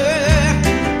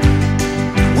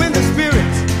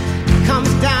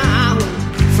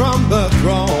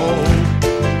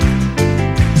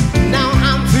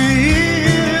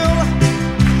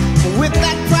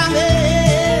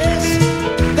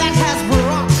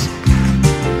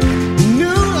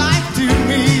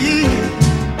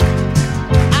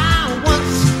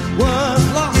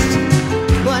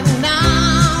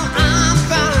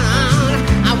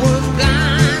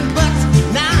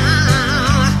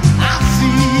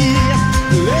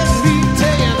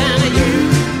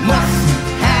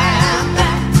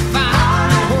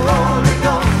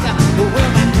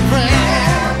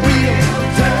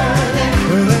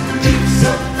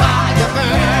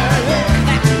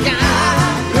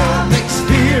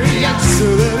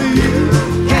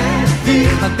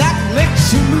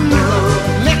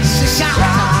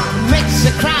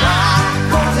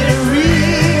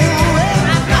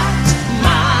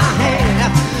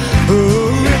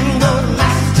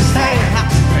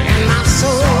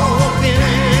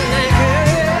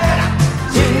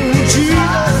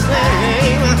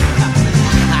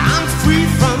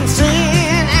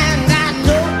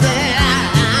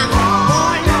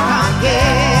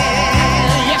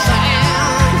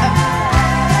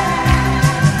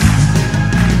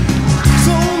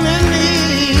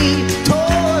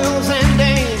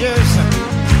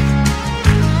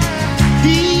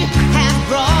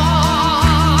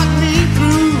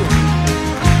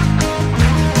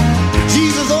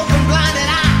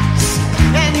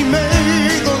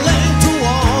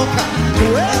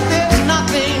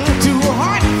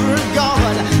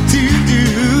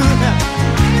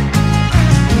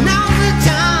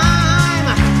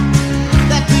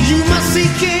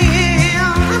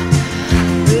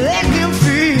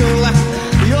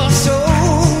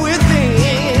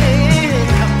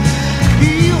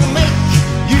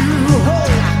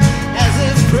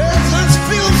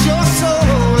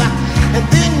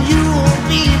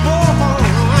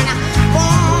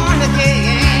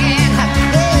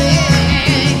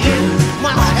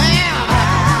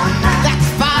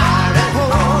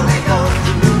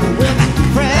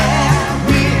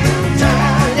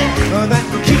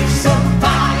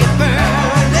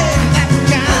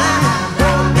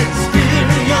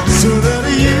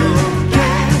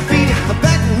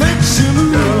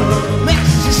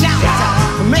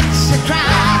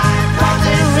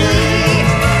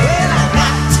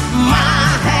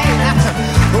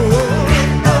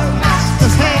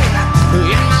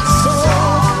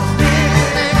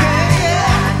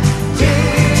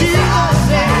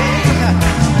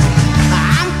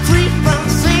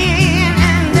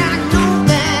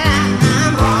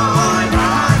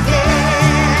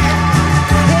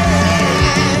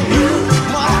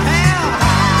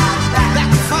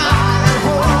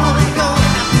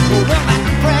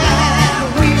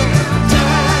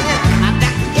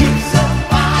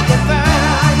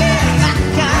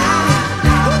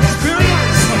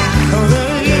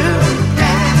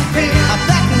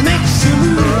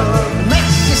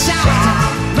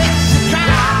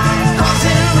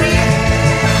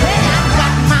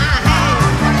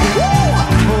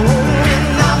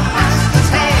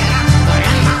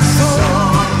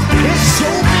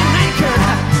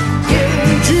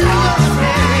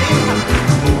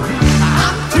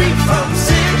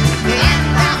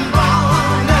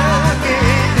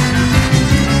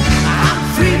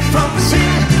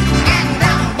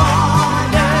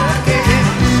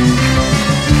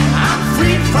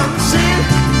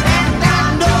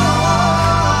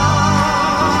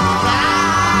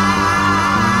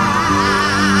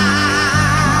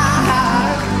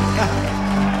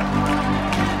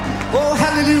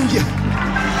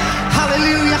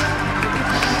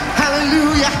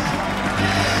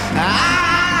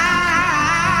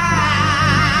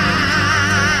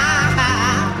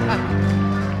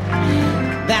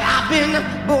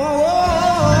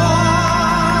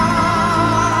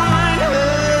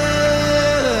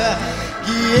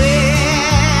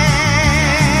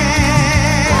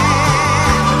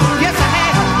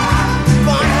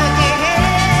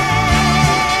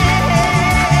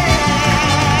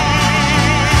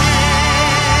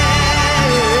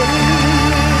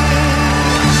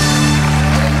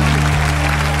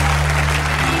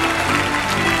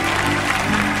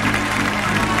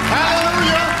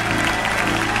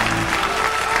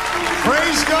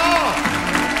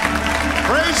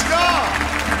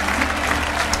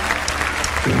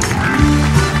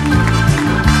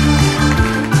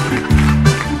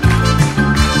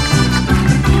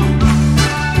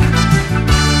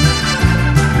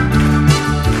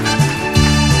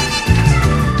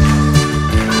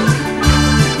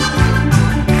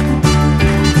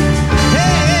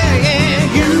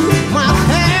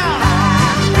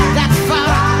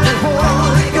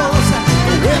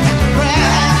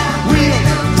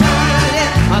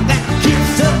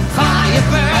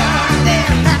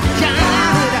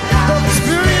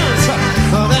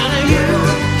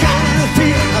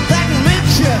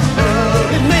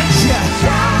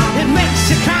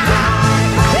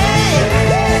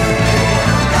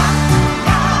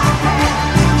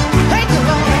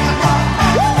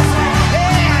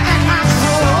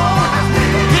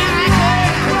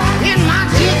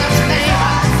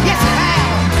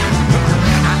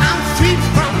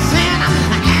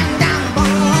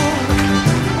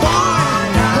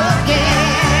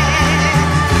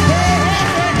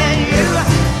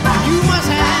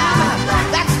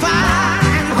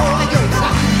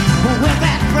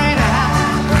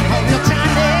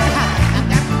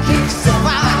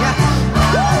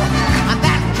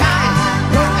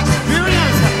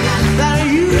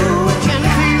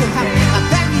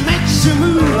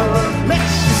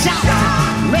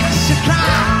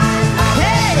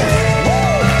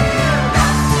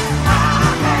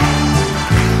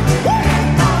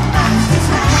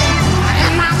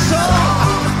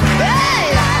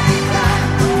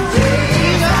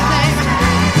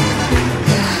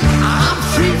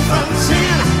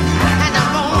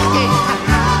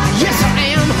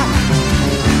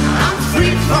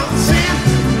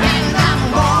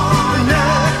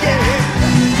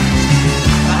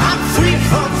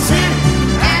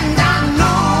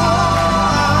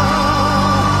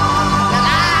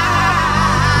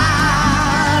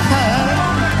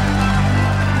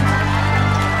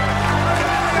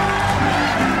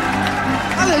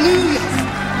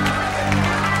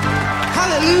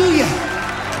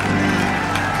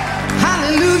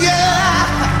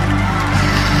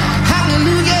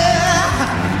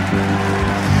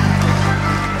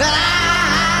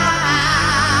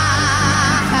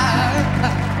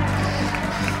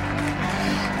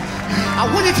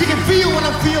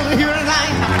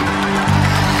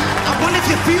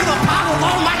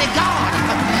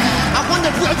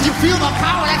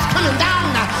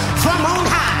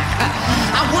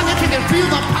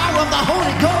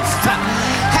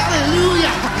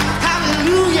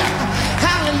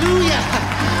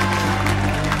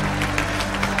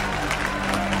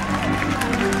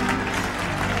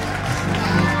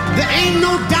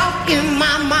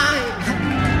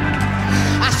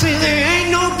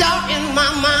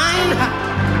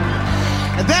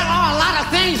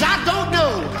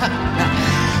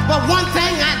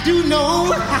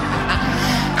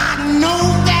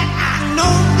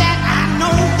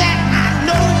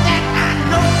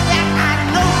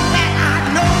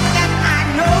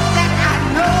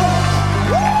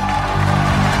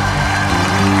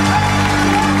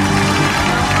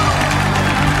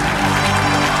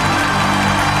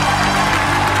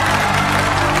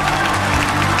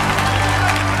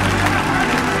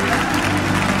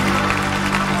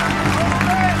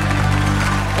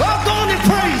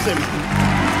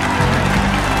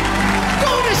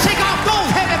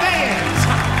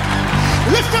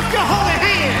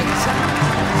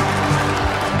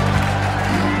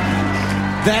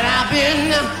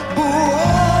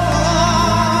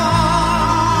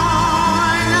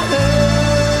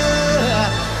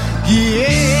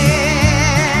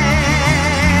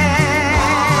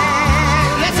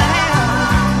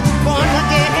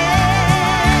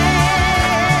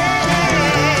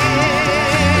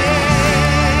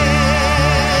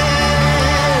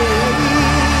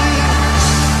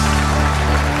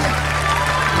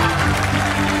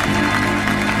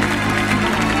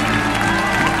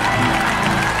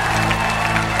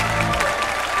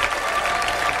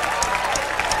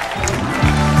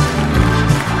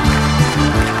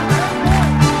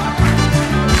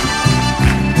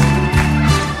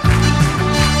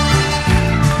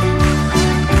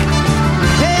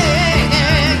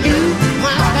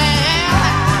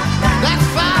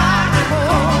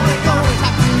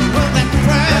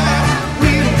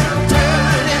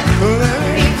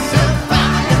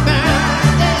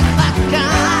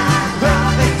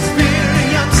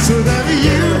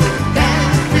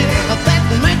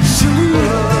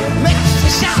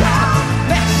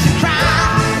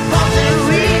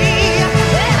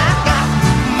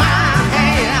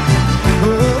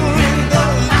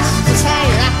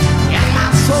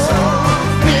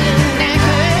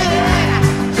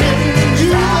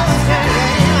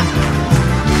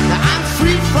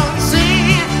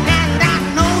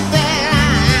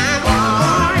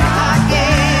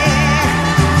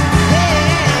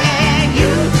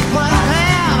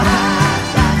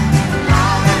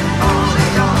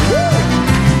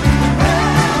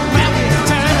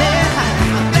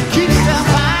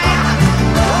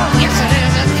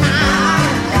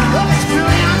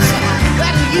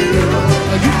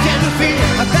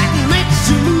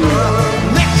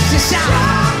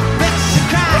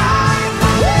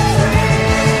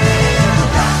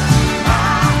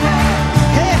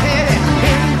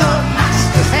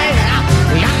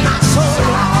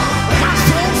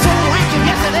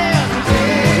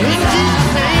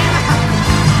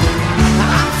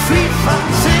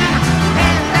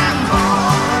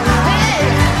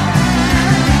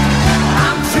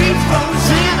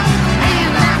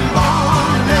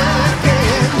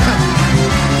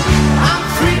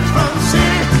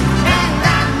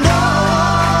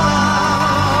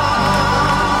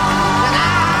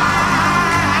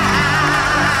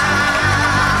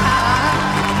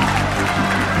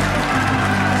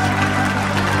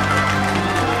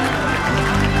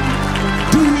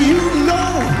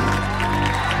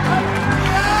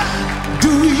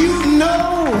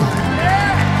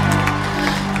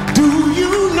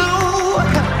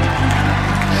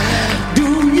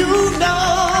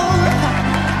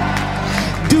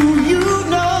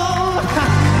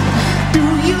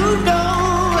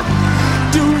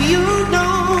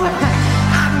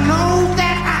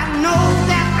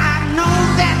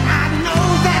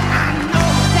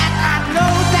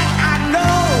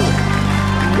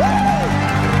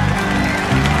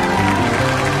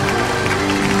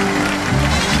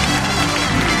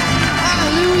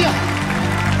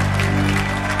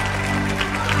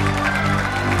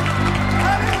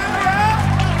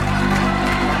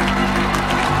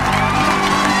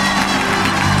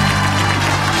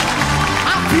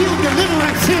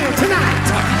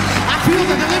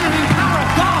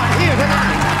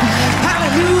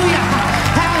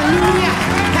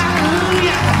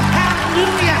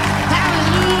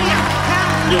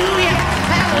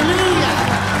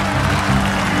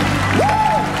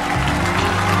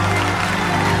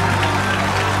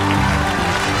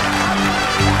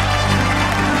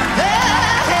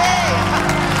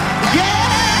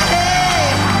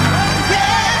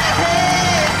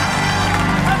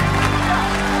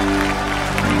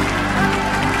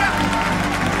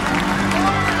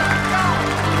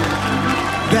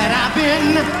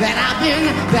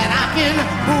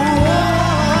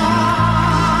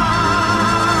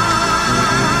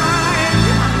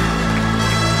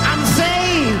I'm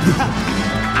saved.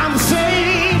 I'm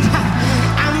saved.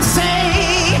 I'm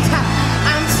saved.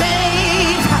 I'm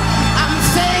saved. I'm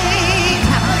saved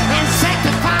and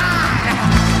sanctified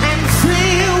and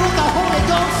filled with the Holy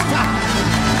Ghost.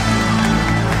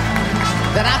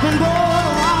 That I've been born again.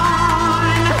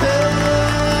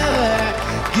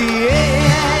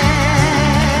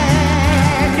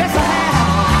 Yes, I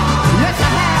have. Yes, I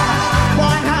have.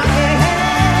 Born again.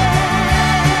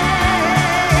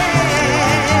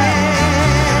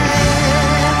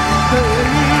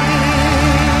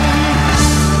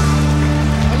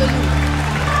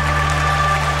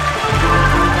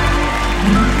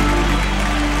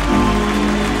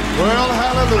 Well,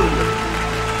 hallelujah.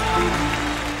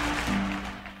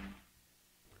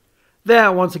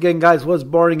 That, once again, guys, was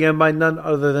Born Again by none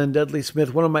other than Dudley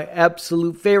Smith. One of my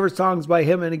absolute favorite songs by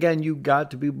him. And again, you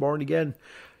got to be born again.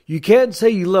 You can't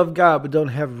say you love God but don't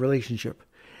have a relationship.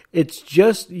 It's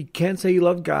just, you can't say you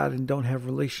love God and don't have a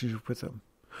relationship with Him.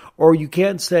 Or you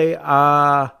can't say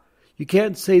that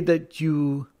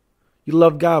you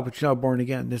love God but you're not born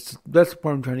again. That's the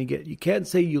point I'm trying to get. You can't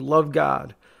say you love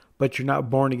God but you're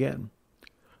not born again.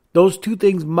 Those two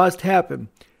things must happen.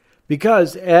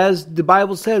 Because as the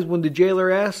Bible says, when the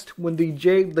guard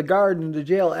in the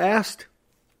jail asked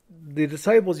the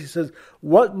disciples, he says,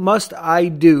 "What must I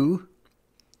do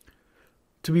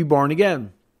to be born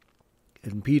again?"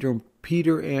 And Peter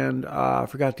and I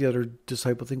forgot the other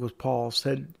disciple, I think it was Paul,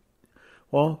 said,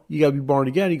 "Well, you got to be born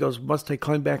again." He goes, "Must I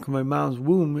climb back from my mom's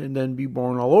womb and then be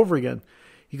born all over again?"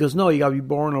 He goes, "No, you got to be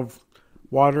born of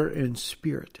water and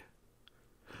spirit."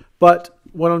 But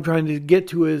what I'm trying to get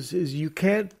to is you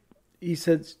can't. He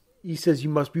says you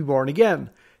must be born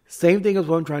again. Same thing as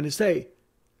what I'm trying to say.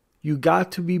 You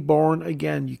got to be born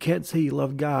again. You can't say you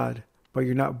love God, but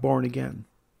you're not born again.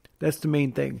 That's the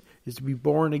main thing, is to be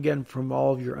born again from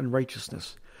all of your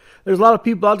unrighteousness. There's a lot of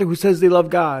people out there who says they love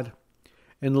God,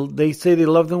 and they say they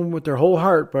love them with their whole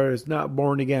heart, but is not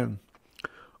born again,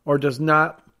 or has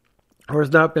not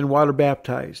been water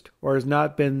baptized, or has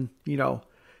not been,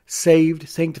 saved,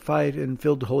 sanctified, and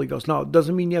filled with the Holy Ghost. Now, it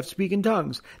doesn't mean you have to speak in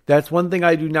tongues. That's one thing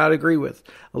I do not agree with.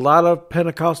 A lot of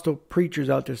Pentecostal preachers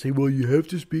out there say, well, you have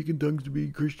to speak in tongues to be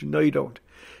a Christian. No, you don't.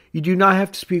 You do not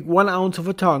have to speak 1 ounce of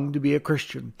a tongue to be a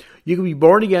Christian. You can be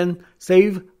born again,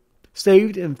 saved,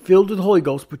 and filled with the Holy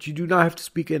Ghost, but you do not have to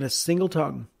speak in a single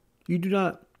tongue. You do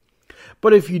not.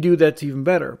 But if you do, that's even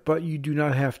better. But you do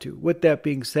not have to. With that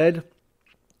being said,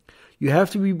 you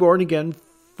have to be born again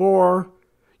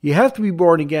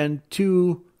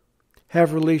to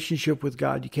have a relationship with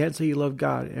God. You can't say you love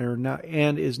God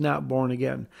and is not born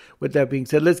again. With that being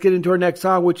said, let's get into our next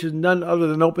song, which is none other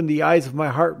than Open the Eyes of My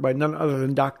Heart by none other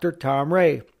than Dr. Tom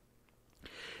Ray.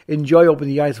 Enjoy Open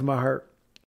the Eyes of My Heart.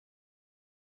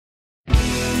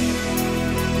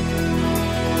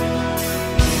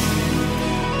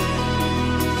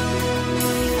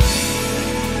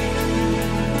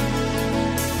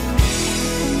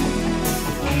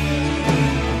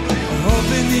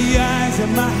 Open the eyes of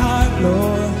my heart,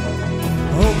 Lord.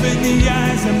 Open the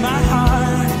eyes of my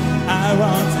heart. I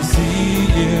want to see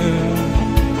you.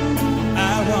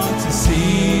 I want to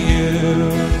see you.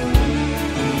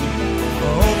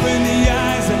 Open the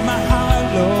eyes of my heart,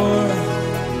 Lord.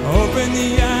 Open the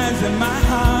eyes of my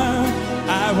heart.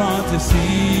 I want to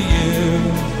see you.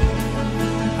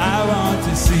 I want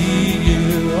to see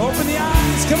you. Open the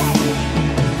eyes, come on.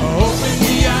 Open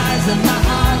the eyes of my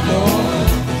heart, Lord.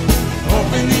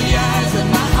 Open the eyes of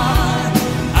my heart.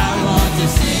 I want to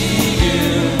see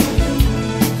you.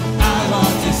 I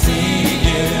want to see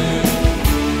you.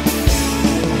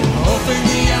 Open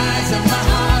the eyes of my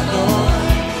heart, Lord.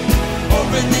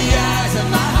 Open the eyes of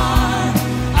my heart.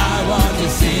 I want to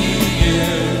see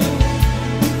you.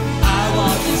 I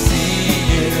want to see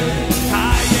you.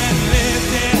 High and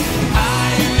lifted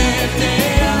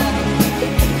up.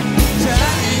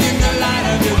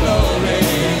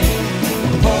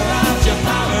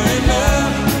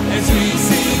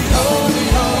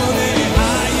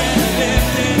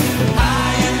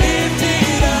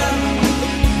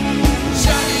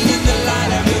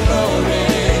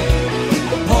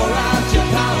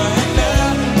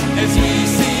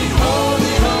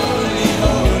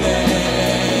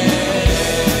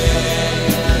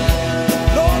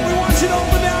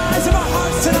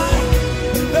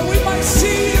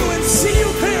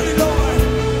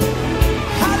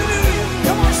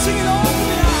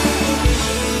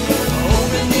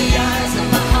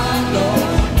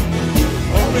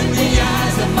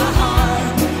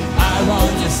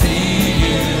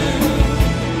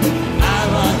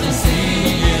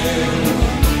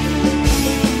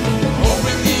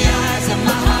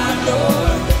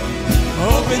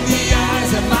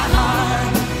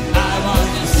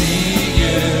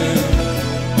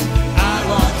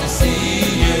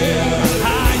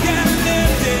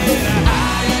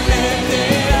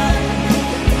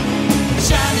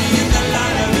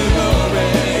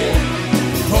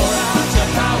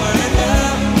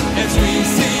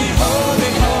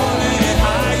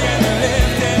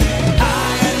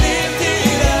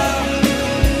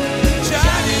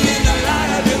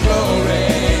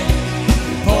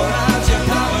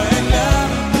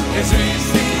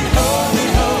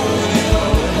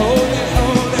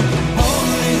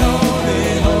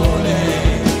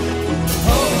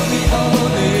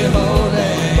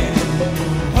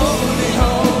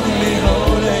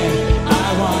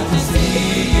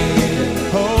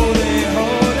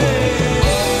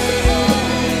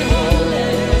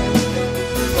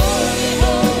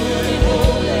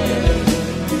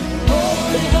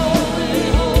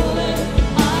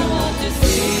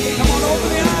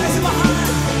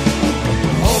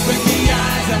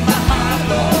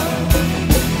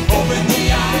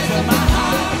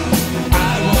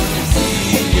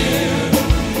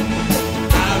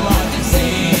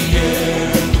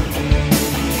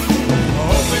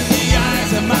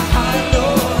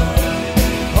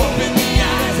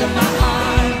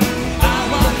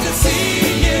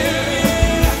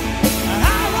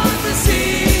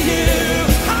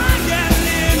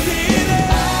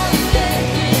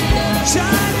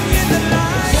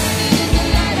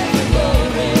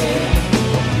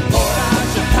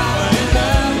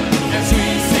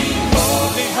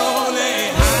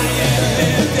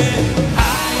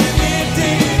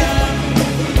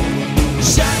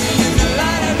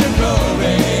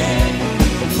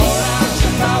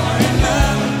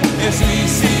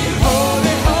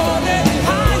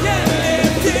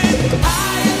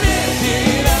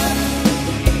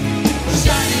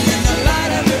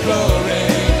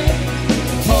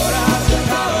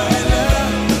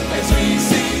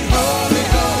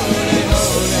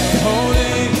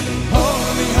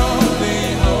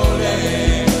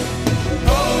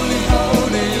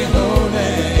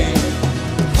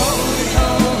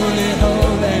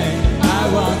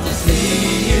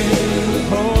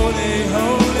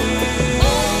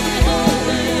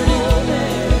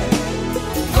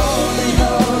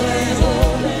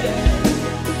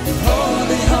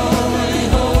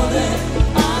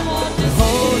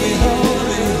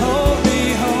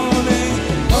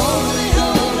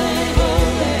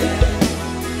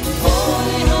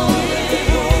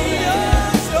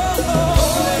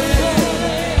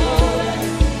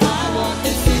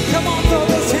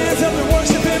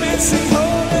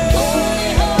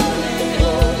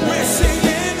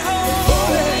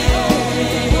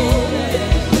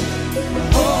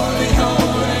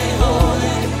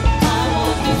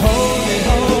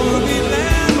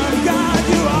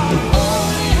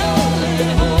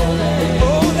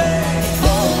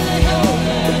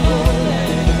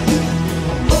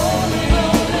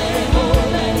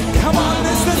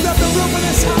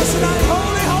 this house tonight.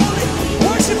 Holy, holy.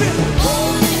 Worship Him.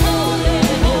 Holy, holy,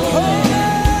 holy.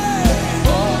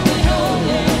 Holy,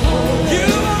 holy, holy.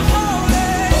 You are holy.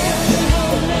 Holy,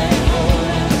 holy,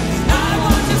 holy. I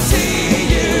want to see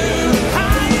you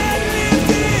high and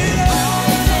lifted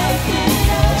up,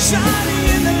 shining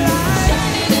in the light.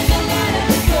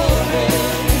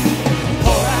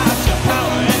 Pour out your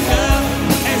power and love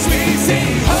as we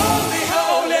sing, holy,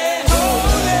 holy,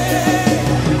 holy.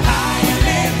 High and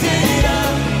lifted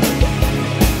up,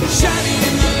 shining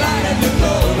in the light of your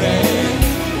glory.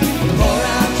 Pour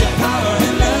out your power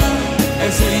and love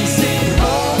as we sing,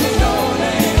 holy,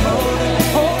 holy, holy,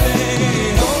 holy,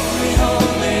 holy,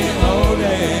 holy, holy, holy,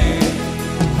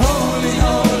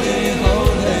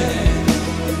 holy, holy,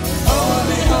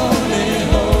 holy, holy,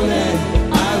 holy.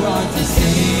 I want to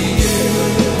see you,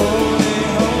 holy,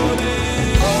 holy,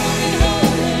 holy,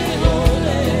 holy, holy,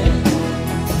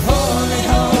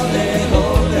 holy, holy,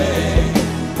 holy,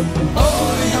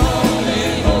 holy, holy,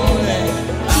 holy.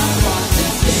 I want to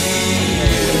see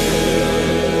you.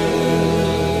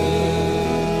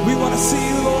 We want to see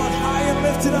you, Lord, high and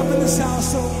lifted up in this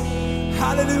house, Lord.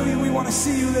 Hallelujah. We want to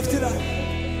see you lifted up.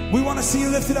 We want to see you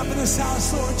lifted up in this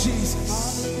house, Lord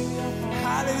Jesus.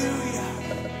 Hallelujah.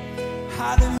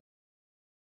 Hallelujah.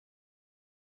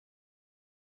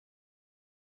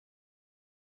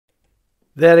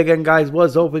 That again, guys,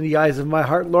 was Open the Eyes of My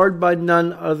Heart, Lord, by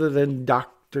none other than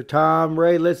Dr. Tom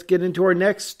Ray. Let's get into our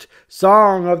next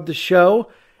song of the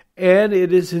show, and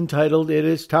it is entitled It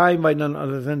Is Time by none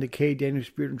other than the K. Daniel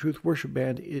Spirit and Truth Worship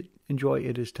Band. Enjoy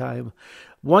It Is Time.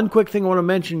 One quick thing I want to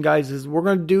mention, guys, is we're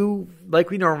going to do, like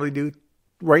we normally do,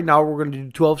 right now we're going to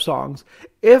do 12 songs.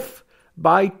 If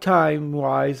by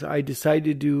time-wise I decide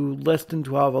to do less than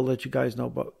 12, I'll let you guys know,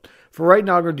 but for right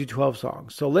now, I'm going to do 12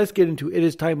 songs. So let's get into It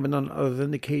Is Time by none other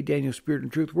than the K. Daniel Spirit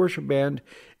and Truth Worship Band.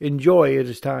 Enjoy It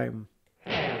Is Time.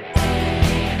 Sing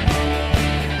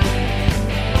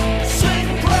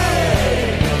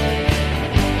praise,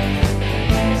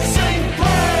 sing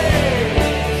praise,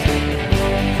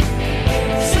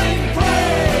 sing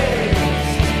praise.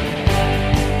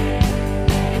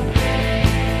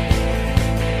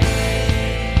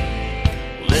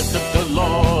 Lift up the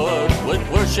Lord with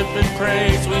worship and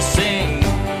praise. We sing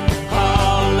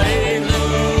hallelujah.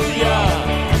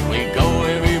 We go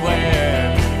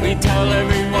everywhere. We tell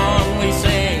everyone. We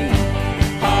sing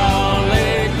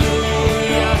hallelujah.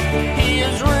 He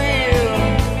is real.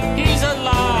 He's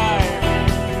alive.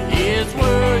 He is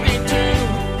worthy to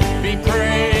be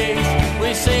praised.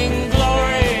 We sing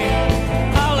glory.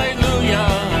 Hallelujah.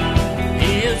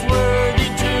 He is worthy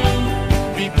to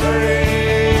be praised.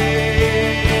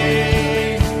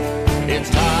 It's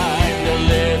time to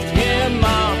lift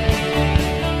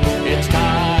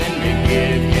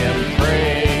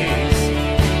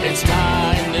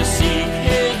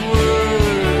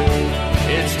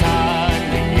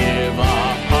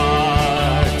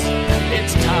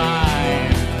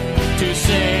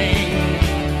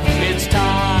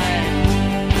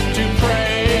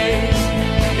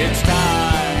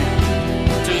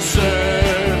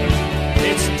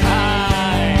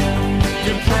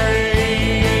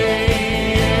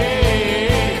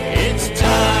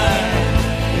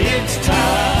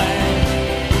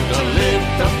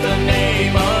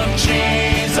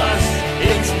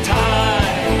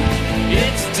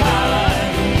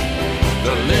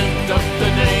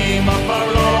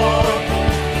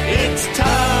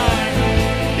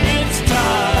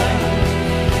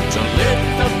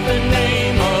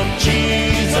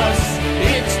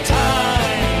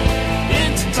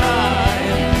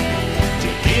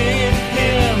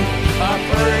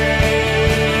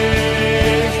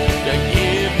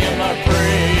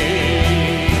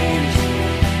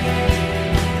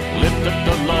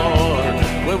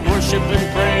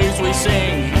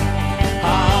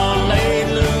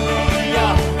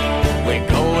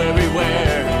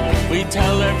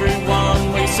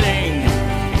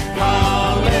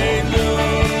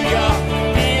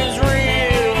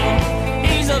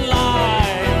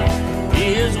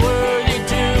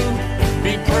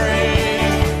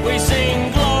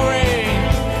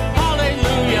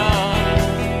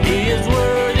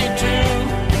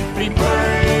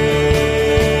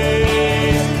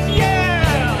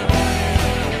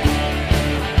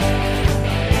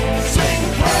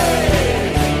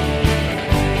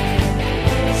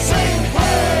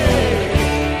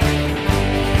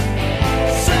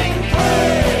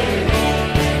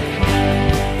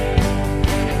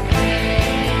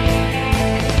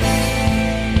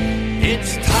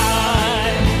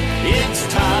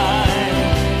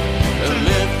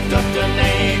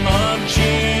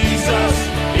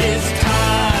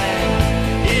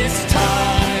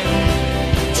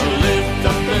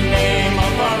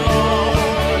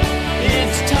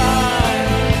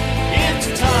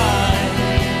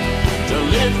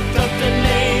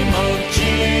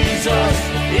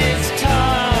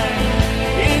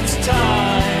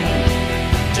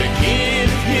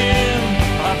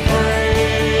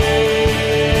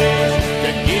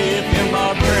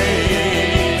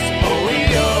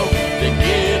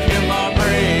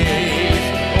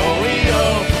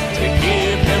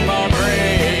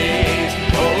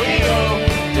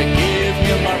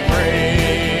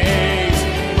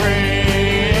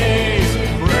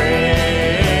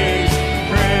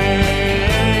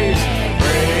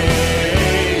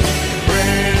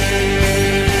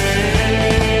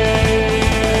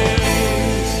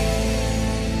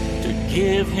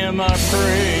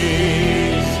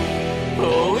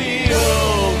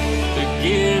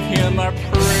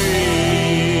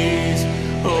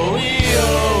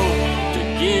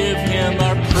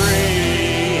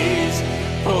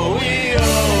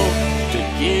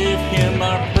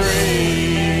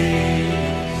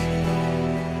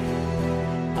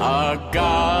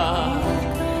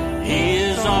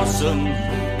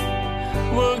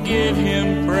awesome. We'll give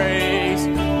him praise.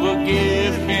 We'll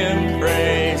give him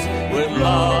praise with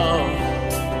love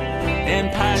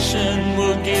and passion.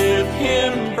 We'll give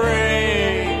him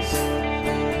praise.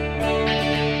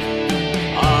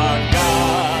 Our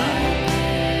God,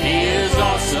 he is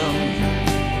awesome.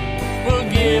 We'll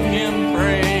give him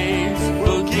praise.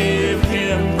 We'll give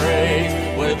him praise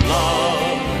with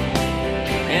love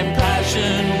and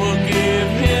passion. We'll give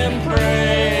him praise.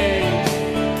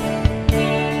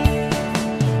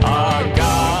 Our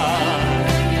God,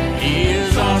 he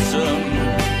is awesome.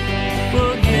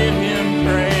 We'll give him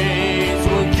praise.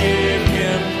 We'll give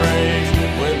him praise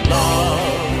with love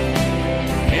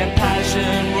and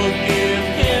passion. We'll give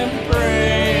him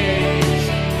praise.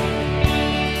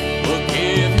 We'll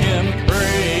give him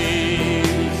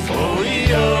praise. Oh,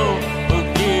 we'll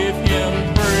give him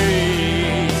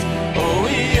praise. Oh,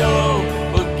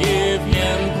 we'll give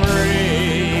him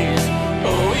praise.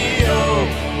 Oh,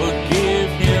 we'll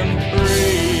give him praise.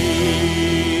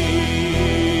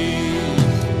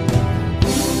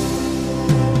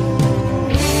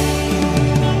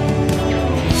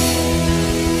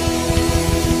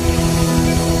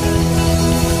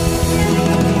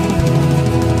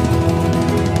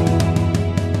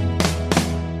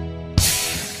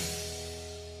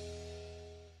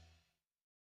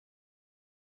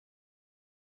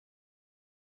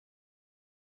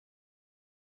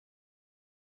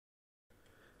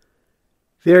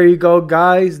 There you go,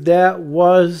 guys. That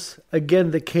was, again,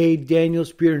 the K. Daniel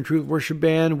Spirit and Truth Worship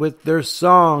Band with their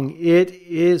song, It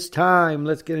Is Time.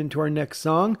 Let's get into our next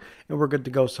song, and we're good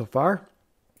to go so far.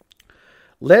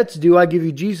 Let's do I Give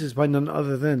You Jesus by none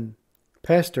other than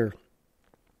Pastor,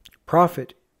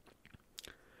 Prophet,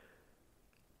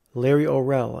 Larry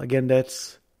Orrell. Again,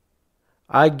 that's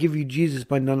I Give You Jesus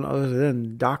by none other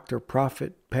than Dr.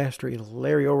 Prophet, Pastor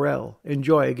Larry Orrell.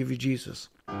 Enjoy, I Give You Jesus.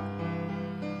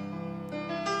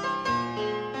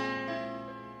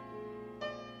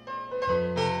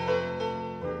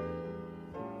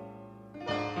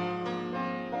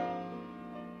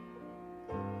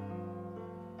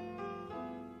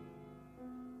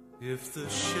 If the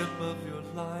ship of your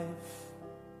life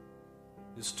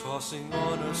is tossing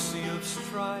on a sea of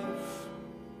strife,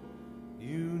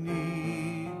 you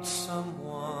need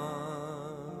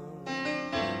someone.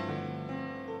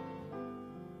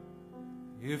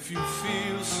 If you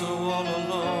feel so all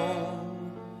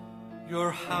alone,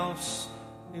 your house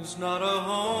is not a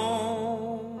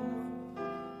home,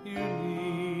 you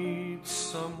need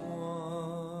someone.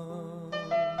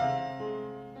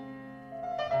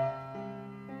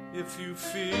 If you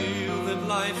feel that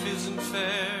life isn't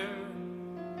fair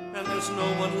and there's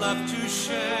no one left to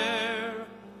share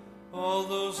all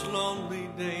those lonely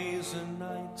days and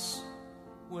nights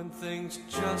when things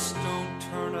just don't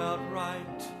turn out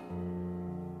right,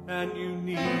 and you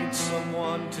need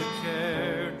someone to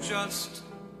care, just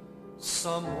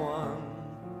someone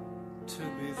to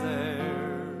be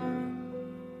there,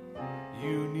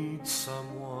 you need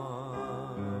someone.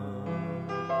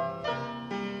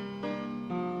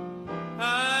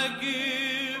 I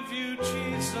give you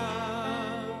Jesus.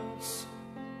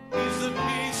 He's the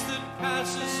peace that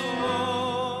passes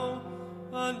all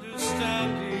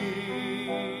understanding.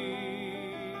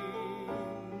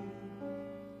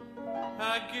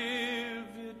 I give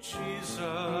you Jesus.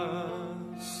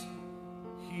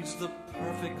 He's the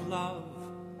perfect love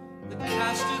that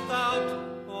casteth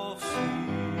out all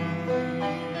fear.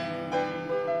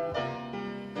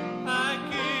 I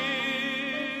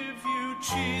give you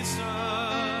Jesus.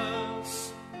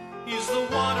 He's the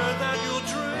water that you'll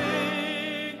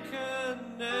drink and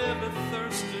never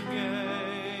thirst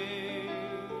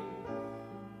again.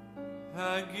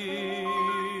 I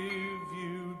give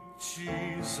you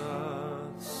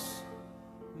Jesus,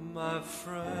 my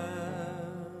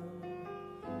friend.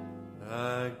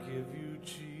 I give you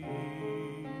Jesus.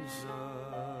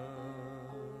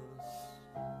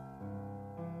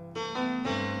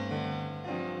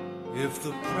 If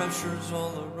the pressure's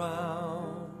all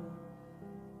around,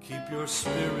 keep your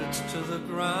spirits to the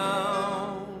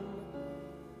ground.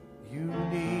 You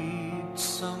need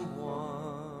someone.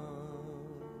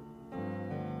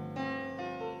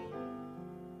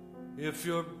 If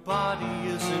your body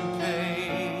is in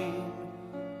pain,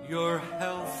 your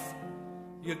health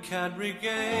you can't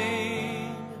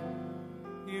regain,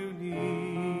 you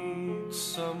need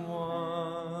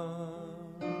someone.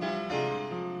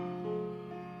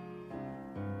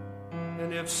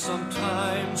 And if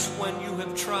sometimes when you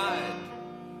have tried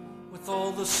with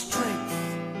all the strength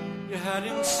you had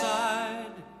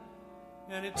inside,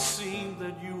 and it seemed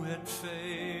that you had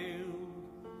failed,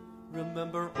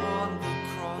 remember on the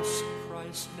cross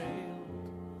Christ nailed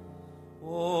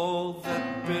all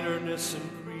that bitterness and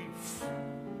grief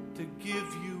to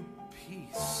give you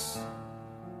peace,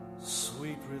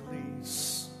 sweet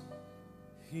release.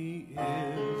 He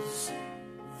is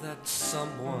that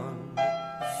someone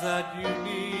that you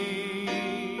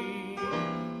need.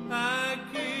 I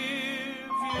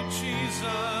give you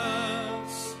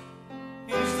Jesus.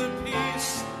 He's the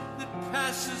peace that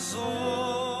passes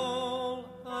all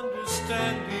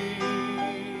understanding.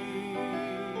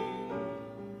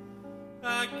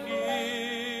 I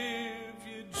give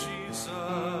you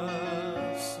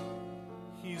Jesus.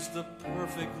 He's the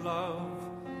perfect love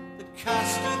that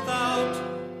casteth out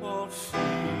all fear.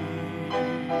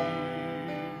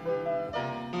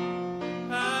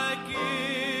 I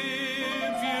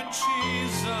give you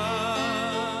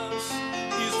Jesus.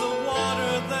 He's the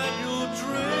water that you'll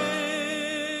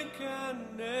drink and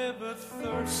never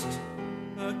thirst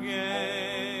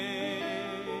again.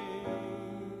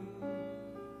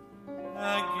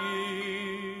 I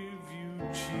give you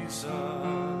Jesus,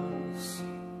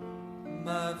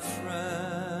 my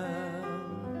friend.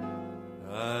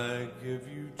 I give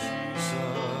you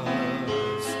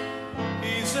Jesus.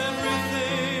 He's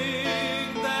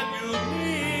everything that you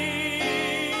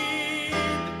need,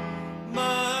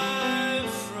 my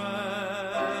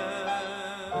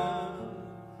friend.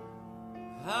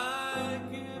 I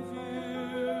give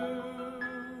you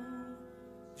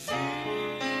Jesus.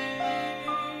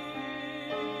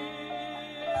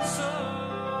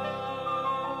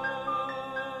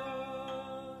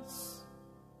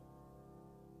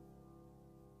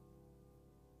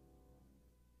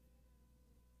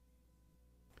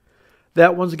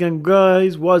 That, once again,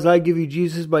 guys, was I Give You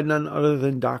Jesus by none other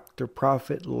than Dr.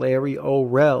 Prophet Larry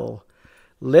O'Rell.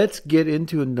 Let's get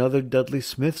into another Dudley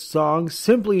Smith song,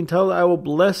 simply entitled I Will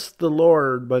Bless the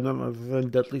Lord by none other than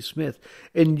Dudley Smith.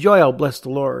 Enjoy, I'll bless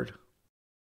the Lord.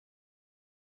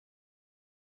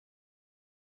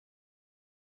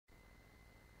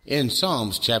 In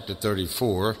Psalms chapter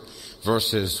 34,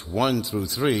 verses 1 through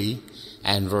 3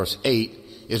 and verse 8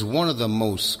 is one of the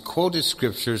most quoted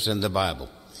scriptures in the Bible.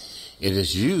 It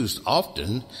is used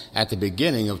often at the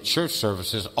beginning of church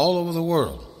services all over the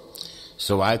world.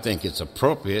 So I think it's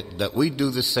appropriate that we do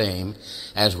the same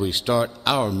as we start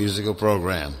our musical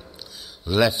program.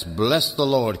 Let's bless the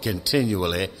Lord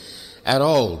continually at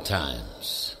all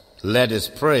times. Let His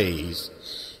praise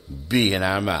be in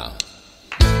our mouth.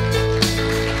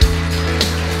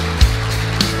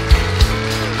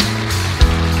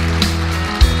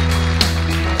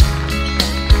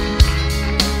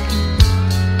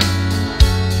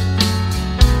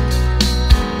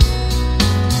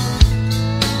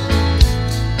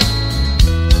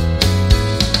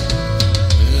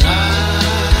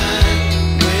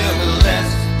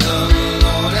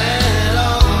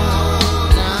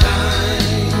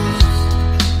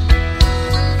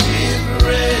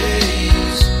 Praise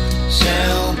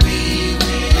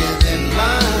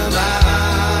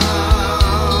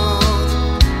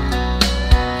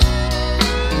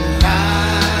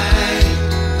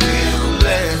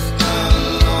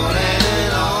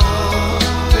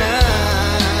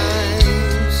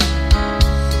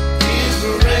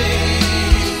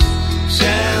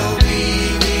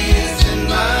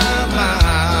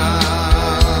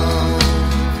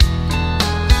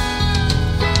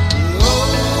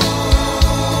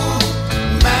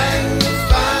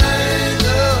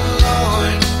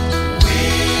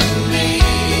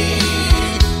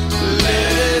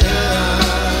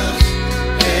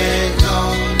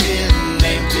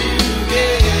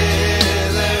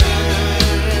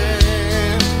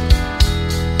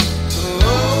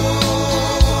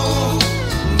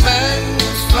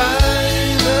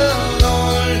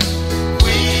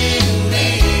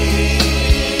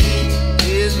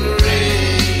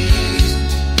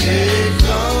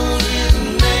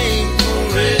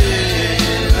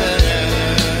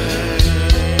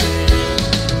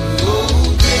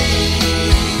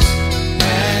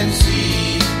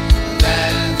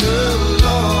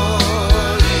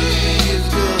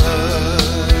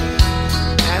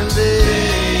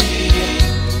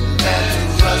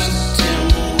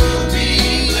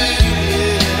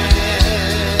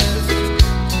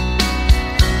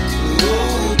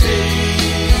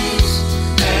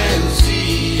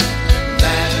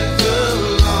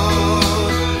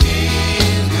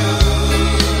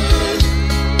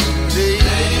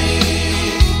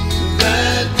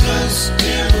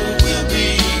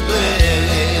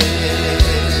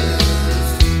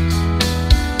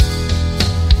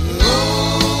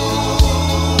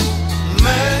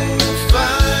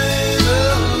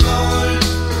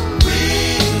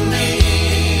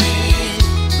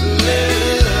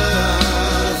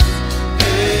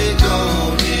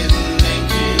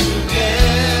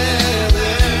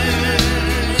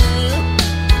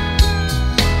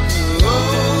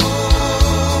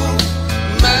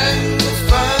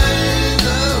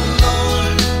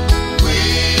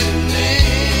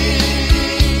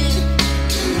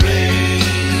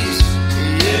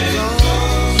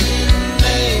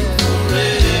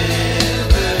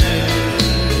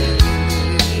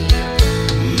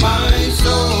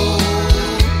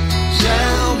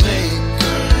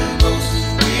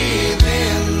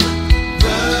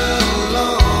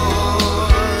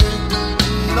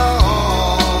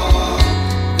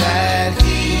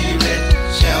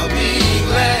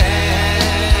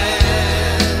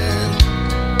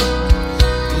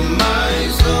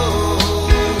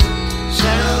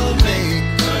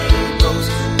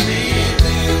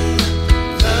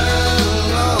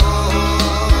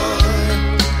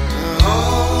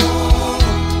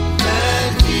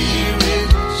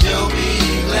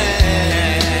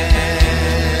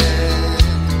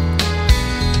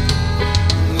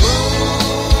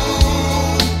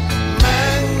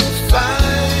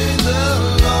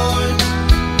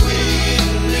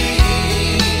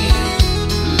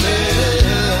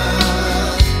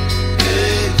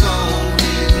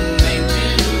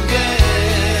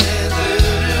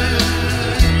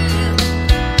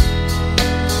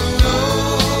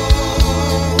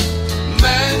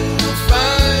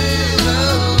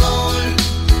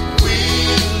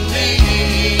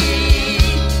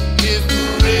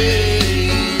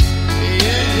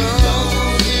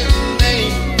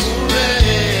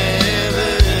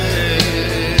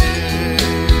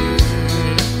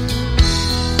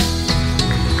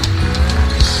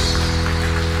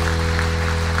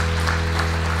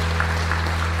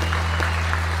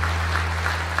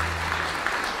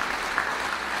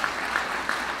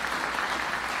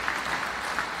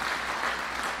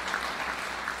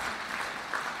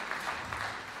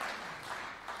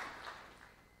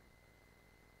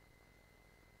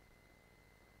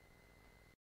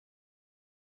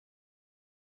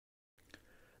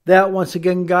That, once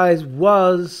again, guys,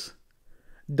 was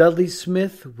Dudley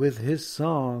Smith with his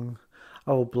song,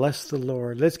 "Oh, Bless the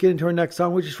Lord." Let's get into our next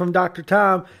song, which is from Dr.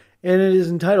 Tom, and it is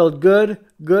entitled "Good,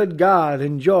 Good God."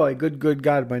 Enjoy. "Good, Good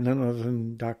God" by none other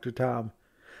than Dr. Tom.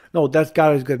 No, that's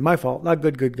 "God is Good." My fault. Not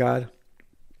 "Good, Good God."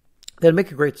 That'd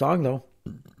make a great song, though.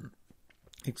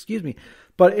 Excuse me.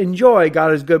 But enjoy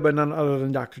 "God is Good" by none other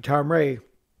than Dr. Tom Ray.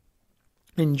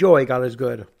 Enjoy "God is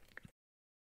Good."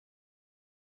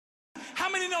 How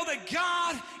many know that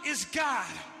God is God?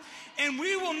 And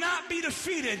we will not be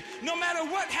defeated no matter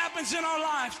what happens in our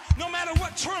lives, no matter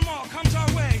what turmoil comes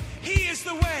our way. He is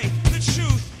the way, the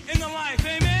truth, and the life.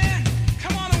 Amen?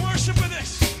 Come on and worship with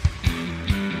us.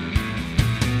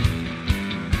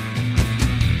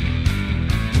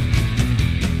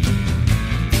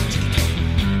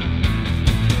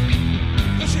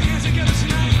 Put your hands together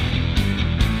tonight.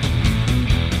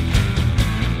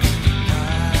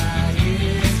 God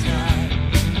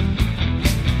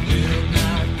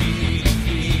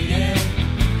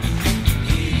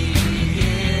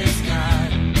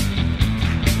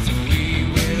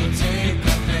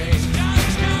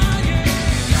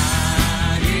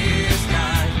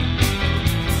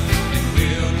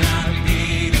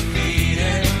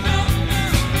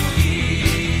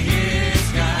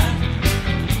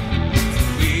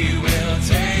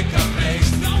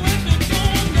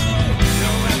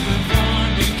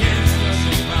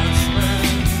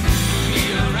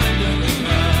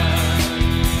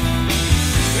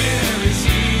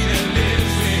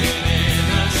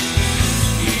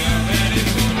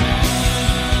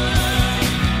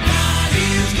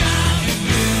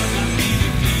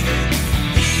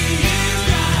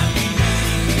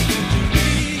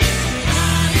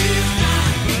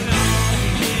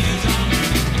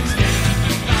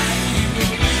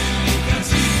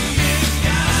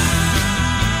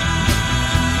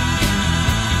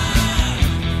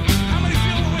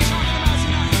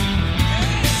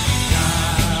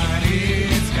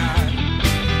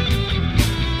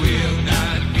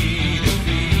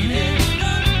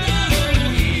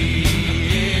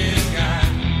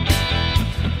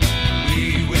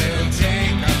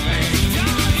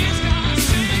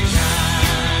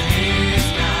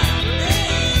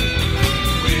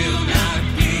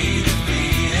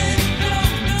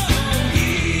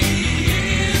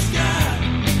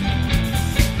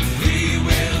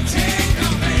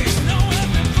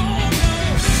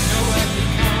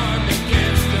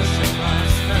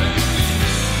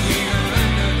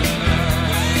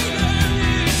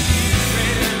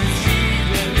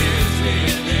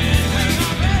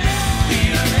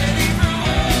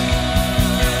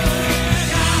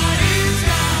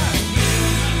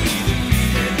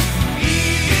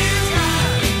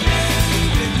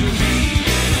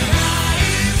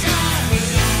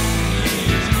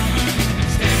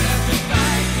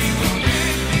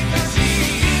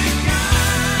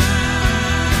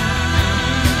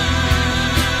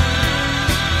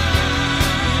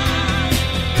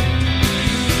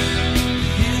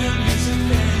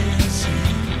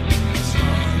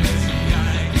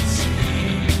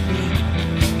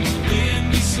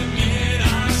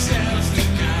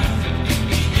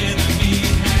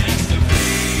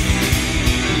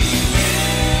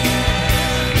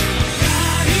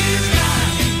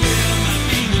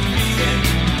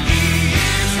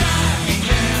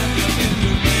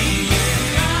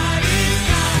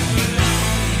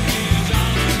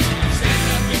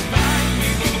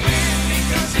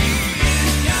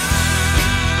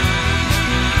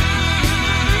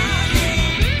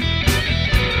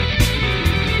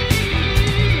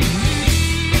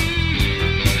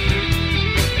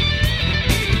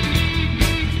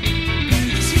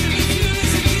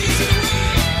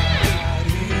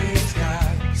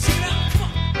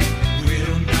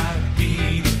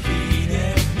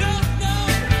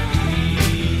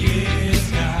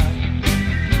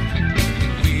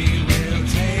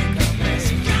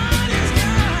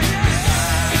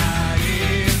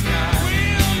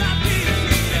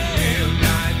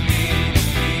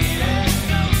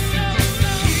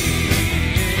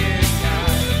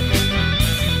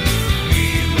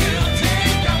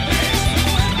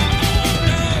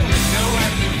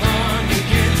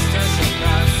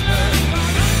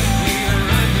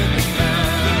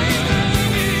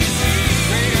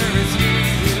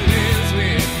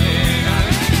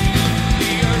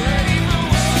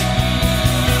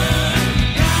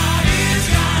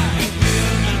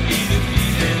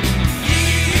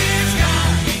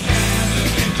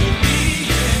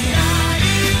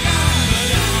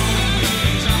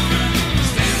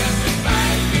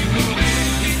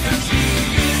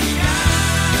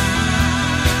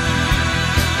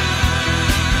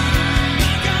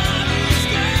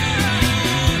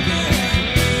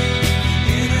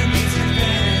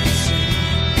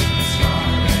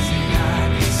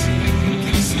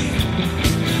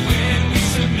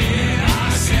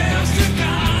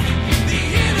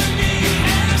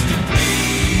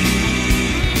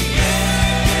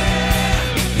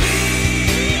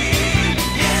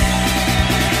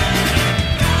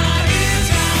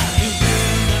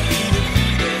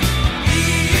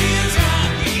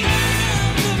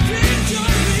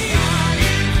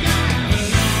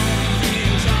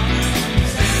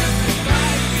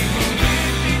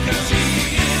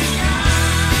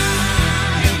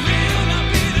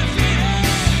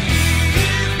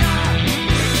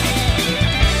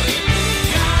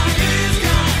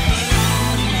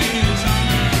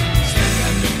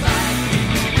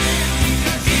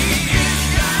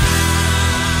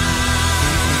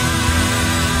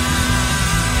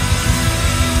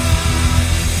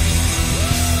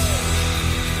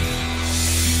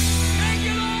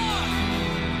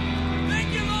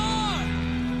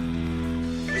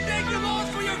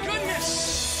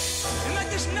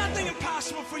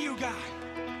impossible for you, God?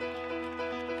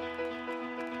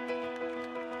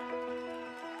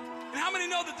 And how many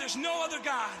know that there's no other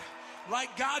God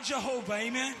like God Jehovah?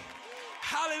 Amen.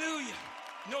 Hallelujah.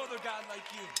 No other God like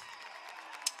you.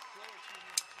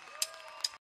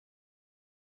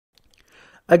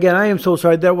 Again, I am so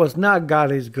sorry. That was not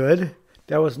God is good.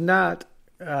 That was not.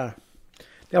 That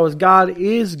was God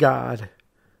is God.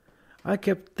 I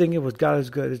kept thinking it was God is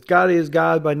good. It's God is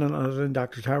God by none other than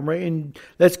Dr. Tom Ray. And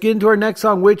let's get into our next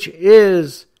song, which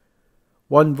is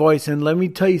One Voice. And let me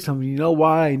tell you something. You know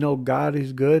why I know God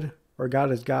is good or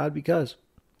God is God? Because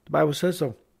the Bible says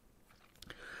so.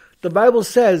 The Bible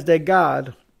says that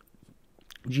God,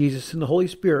 Jesus, and the Holy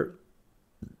Spirit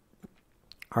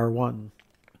are one.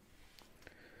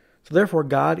 So therefore,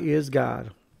 God is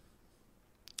God.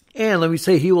 And let me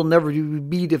say, He will never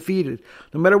be defeated.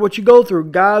 No matter what you go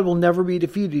through, God will never be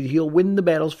defeated. He'll win the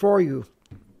battles for you.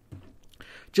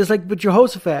 Just like with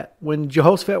Jehoshaphat. When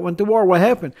Jehoshaphat went to war, what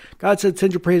happened? God said,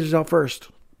 send your praisers out first.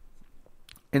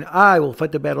 And I will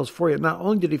fight the battles for you. Not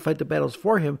only did He fight the battles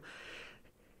for him,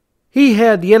 He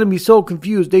had the enemy so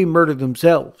confused, they murdered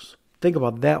themselves. Think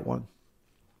about that one.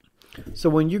 So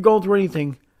when you're going through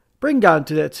anything, bring God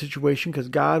into that situation because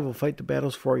God will fight the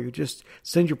battles for you. Just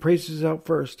send your praises out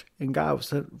first and God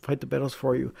will fight the battles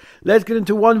for you. Let's get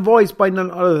into One Voice by none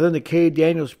other than the K.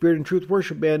 Daniel Spirit and Truth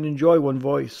Worship Band. Enjoy One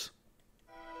Voice.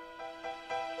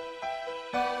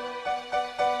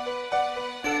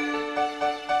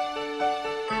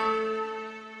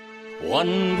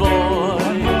 One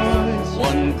voice,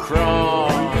 one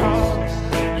cross,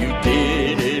 you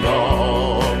did it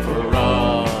all for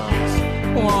us.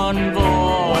 One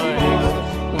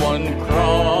voice, one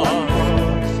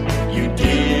cross, you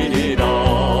did it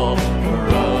all for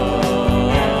us.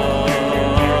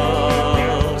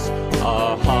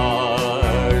 Our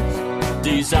heart's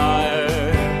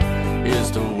desire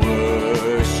is to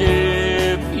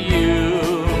worship you.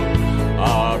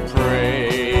 Our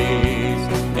praise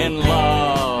and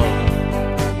love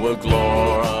will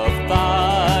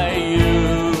glorify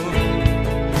you.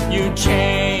 You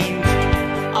changed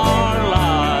our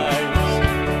lives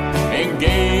and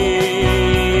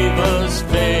gave us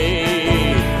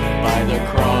faith by the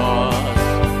cross,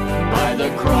 by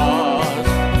the cross,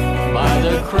 by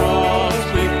the cross.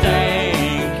 We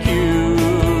thank you.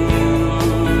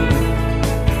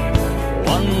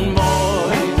 One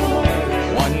voice,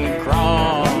 one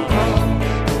cross,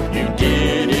 you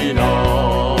did it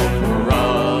all for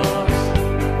us.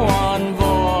 One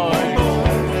voice,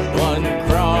 one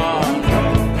cross,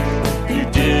 you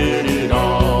did it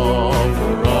all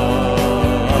for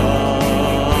us.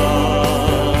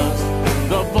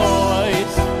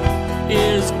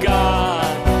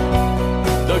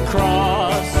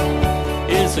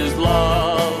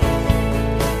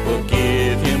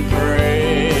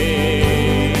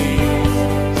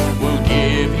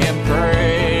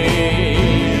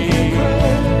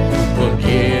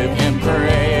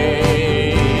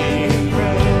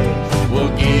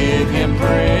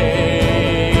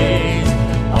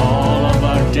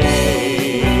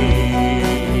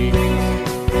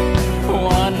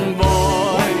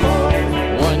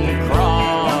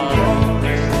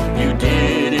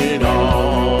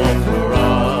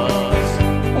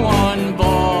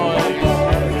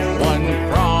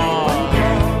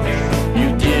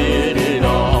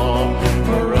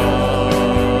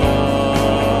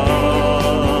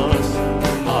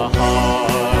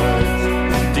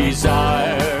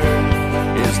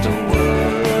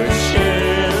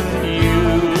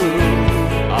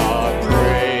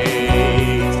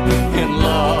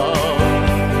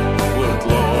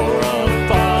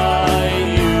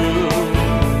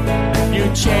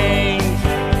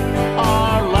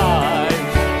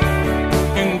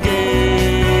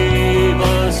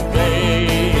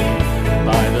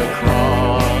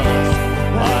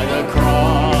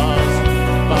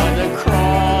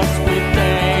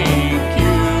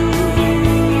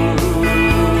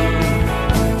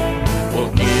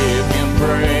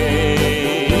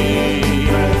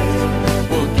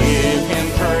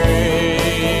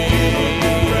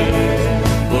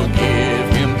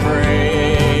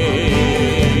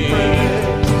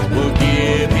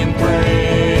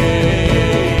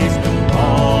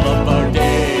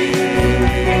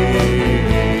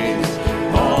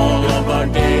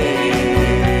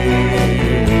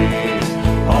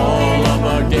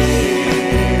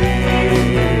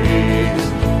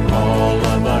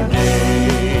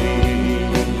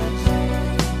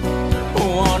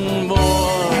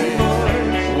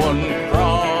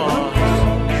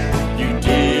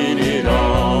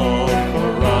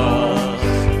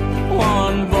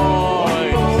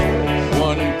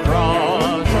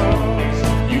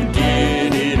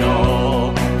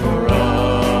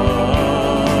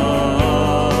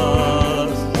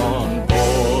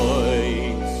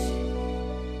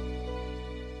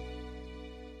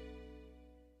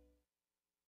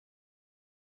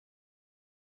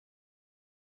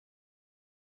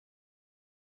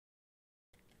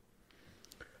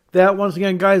 That, once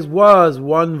again, guys, was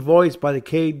One Voice by the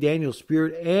K. Daniel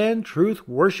Spirit and Truth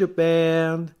Worship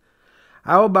Band.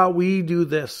 How about we do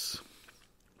this?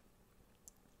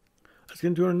 Let's get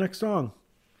into our next song.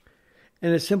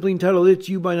 And it's simply entitled, It's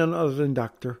You, by none other than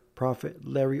Dr. Prophet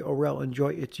Larry Orrell.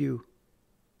 Enjoy It's You.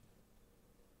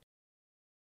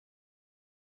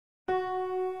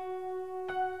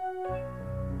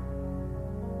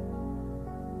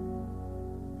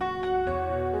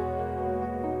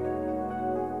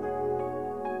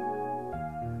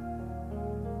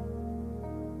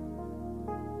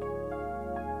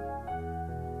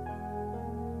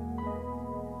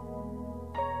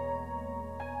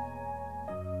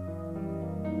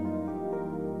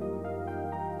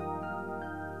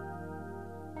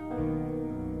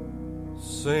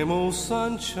 Same old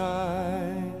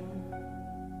sunshine,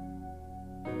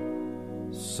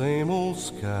 same old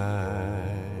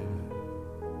sky,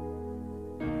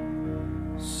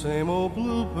 same old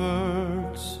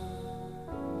bluebirds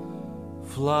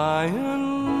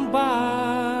flying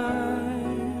by.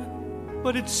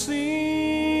 But it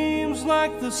seems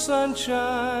like the sun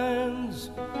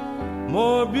shines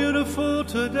more beautiful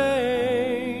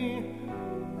today.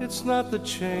 It's not the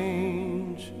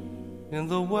change in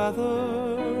the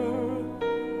weather,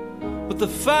 but the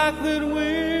fact that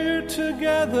we're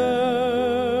together.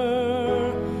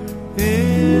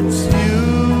 It's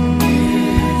you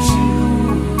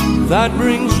that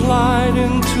brings light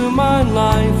into my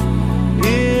life.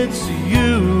 It's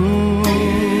you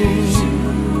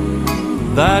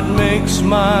that makes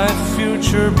my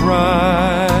future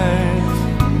bright.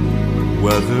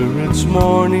 Whether it's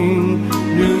morning,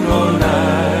 noon or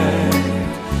night,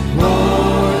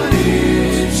 Lord,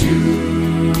 it's you.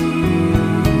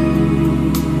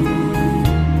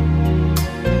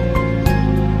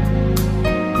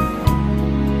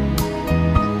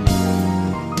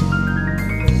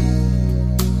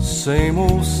 Same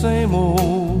old, same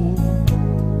old,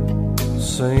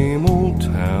 same old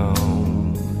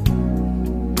town,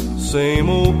 same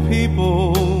old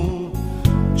people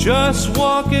just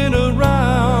walking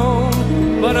around.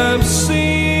 But I'm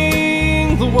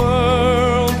seeing the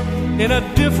world in a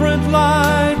different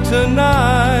light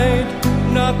tonight.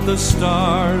 Not the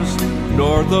stars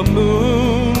nor the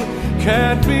moon,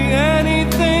 can't be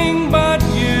anything but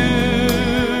you.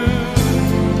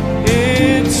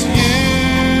 It's you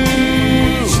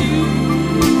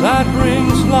that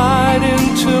brings light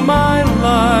into my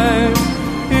life.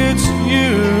 It's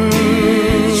you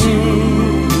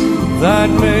that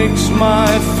makes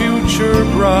my future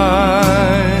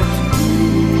bright.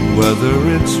 Whether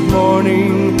it's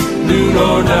morning, noon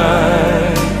or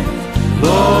night,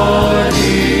 Lord,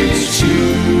 it's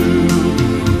you.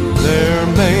 There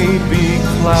may be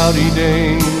cloudy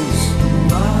days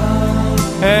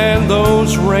and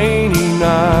those rainy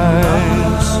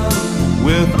nights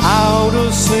without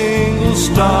a single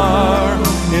star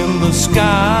in the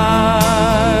sky.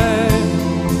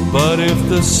 But if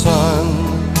the sun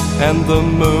and the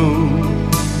moon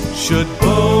should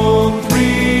both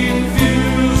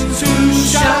refuse to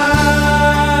shine,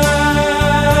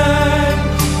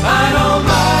 I don't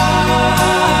mind.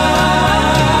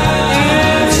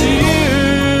 It's you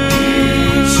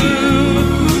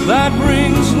that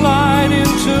brings light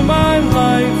into my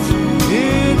life.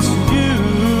 It's you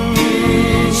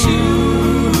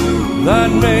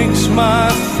that makes my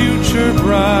future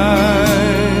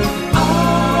bright.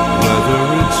 Whether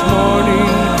it's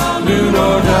morning, noon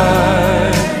or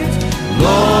night,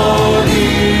 Lord,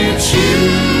 it's you.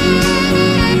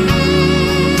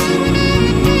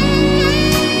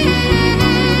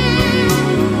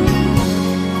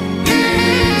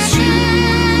 It's you.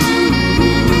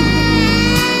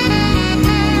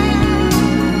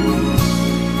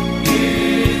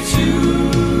 It's you.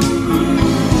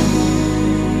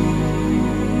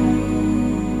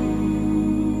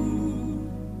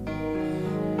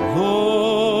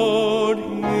 Lord,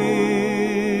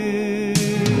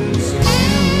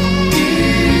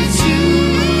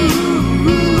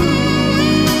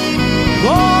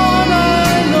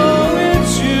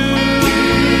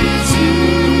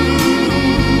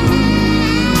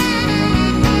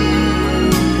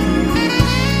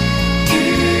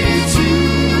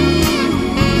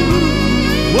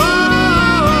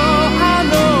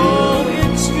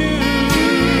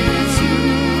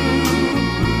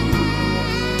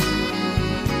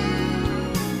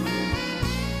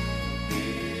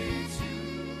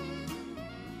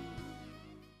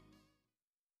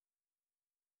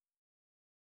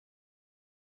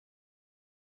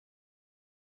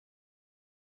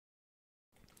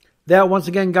 That, once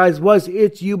again, guys, was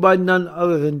It's You by none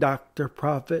other than Dr.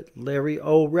 Prophet Larry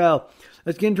O'Rell.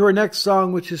 Let's get into our next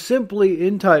song, which is simply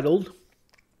entitled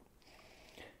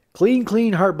Clean,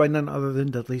 Clean Heart by none other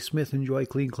than Dudley Smith. Enjoy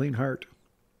Clean, Clean Heart.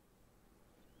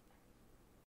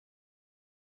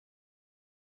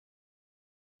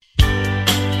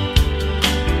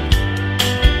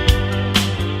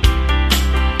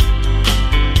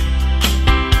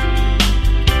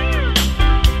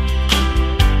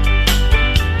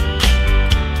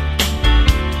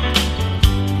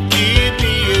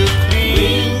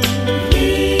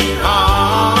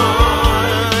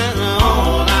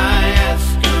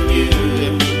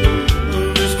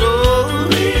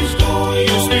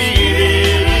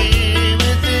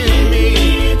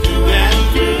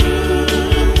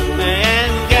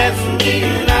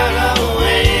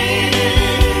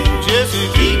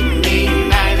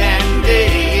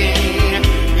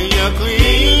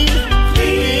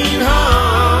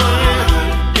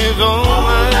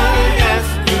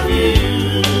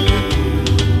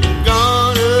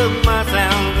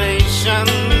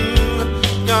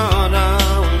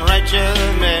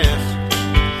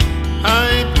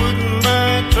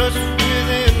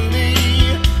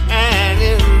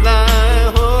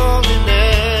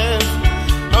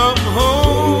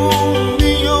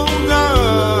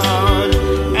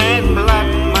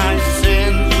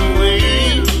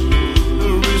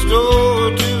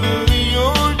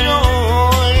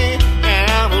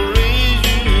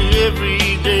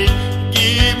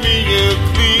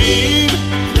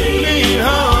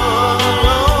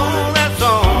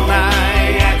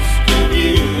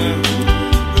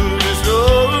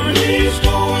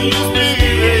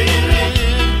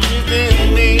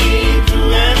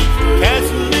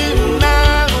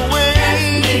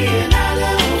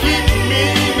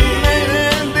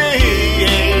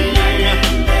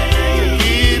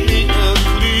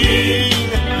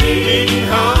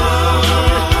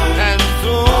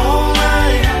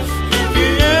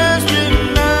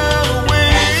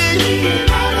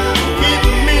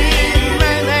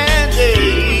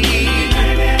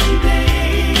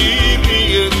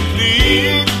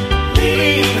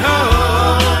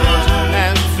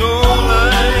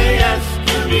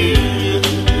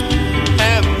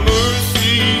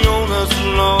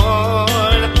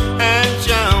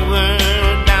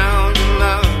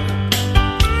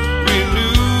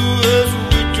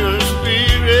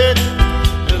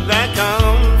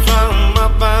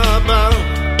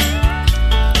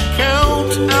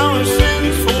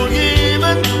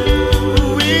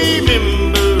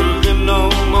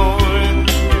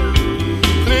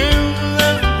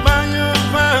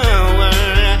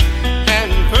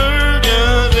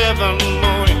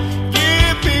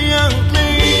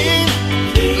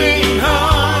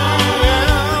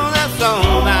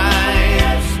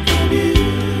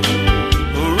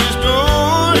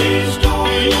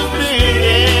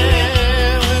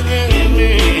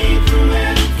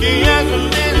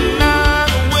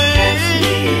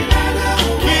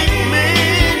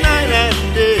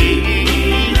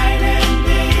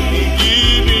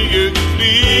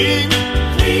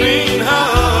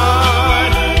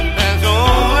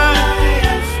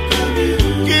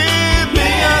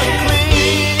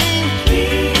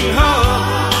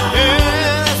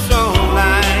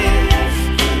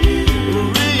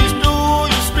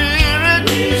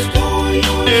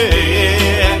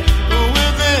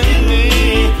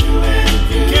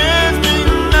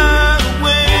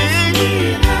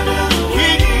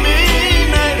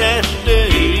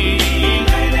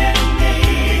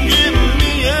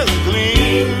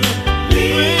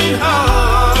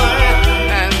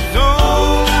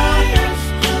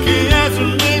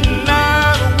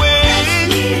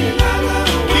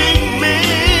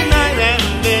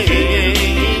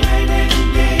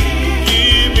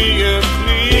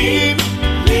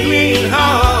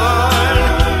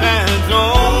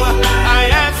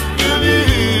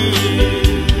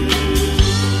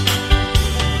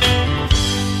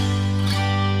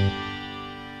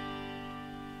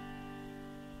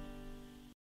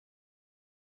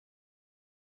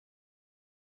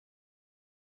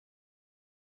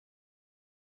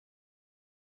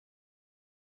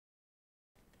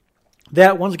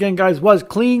 That, once again, guys, was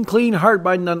Clean, Clean Heart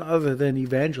by none other than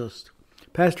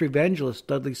Pastor Evangelist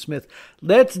Dudley Smith.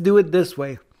 Let's do it this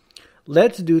way.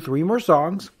 Let's do 3 more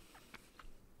songs.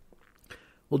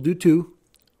 We'll do 2.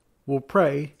 We'll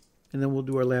pray. And then we'll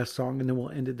do our last song. And then we'll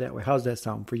end it that way. How's that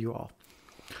sound for you all?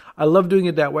 I love doing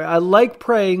it that way. I like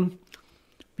praying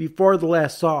before the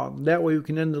last song. That way we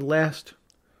can end the last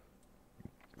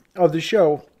of the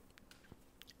show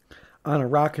on a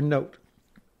rockin' note.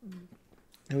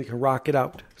 And we can rock it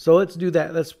out. So let's do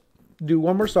that. Let's do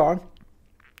one more song.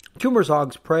 2 more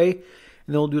songs, Pray, and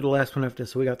then we'll do the last one after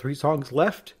this. So we got 3 songs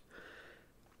left.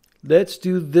 Let's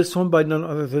do this one by none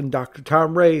other than Dr.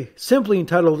 Tom Ray, simply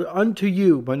entitled Unto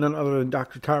You by none other than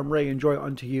Dr. Tom Ray. Enjoy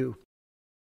Unto You.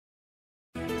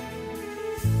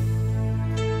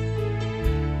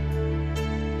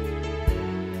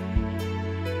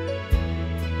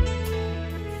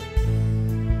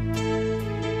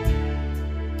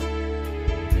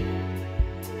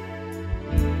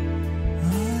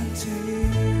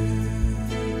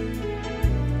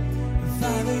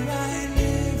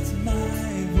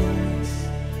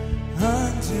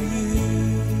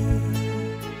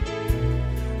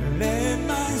 Let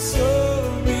my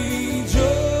soul be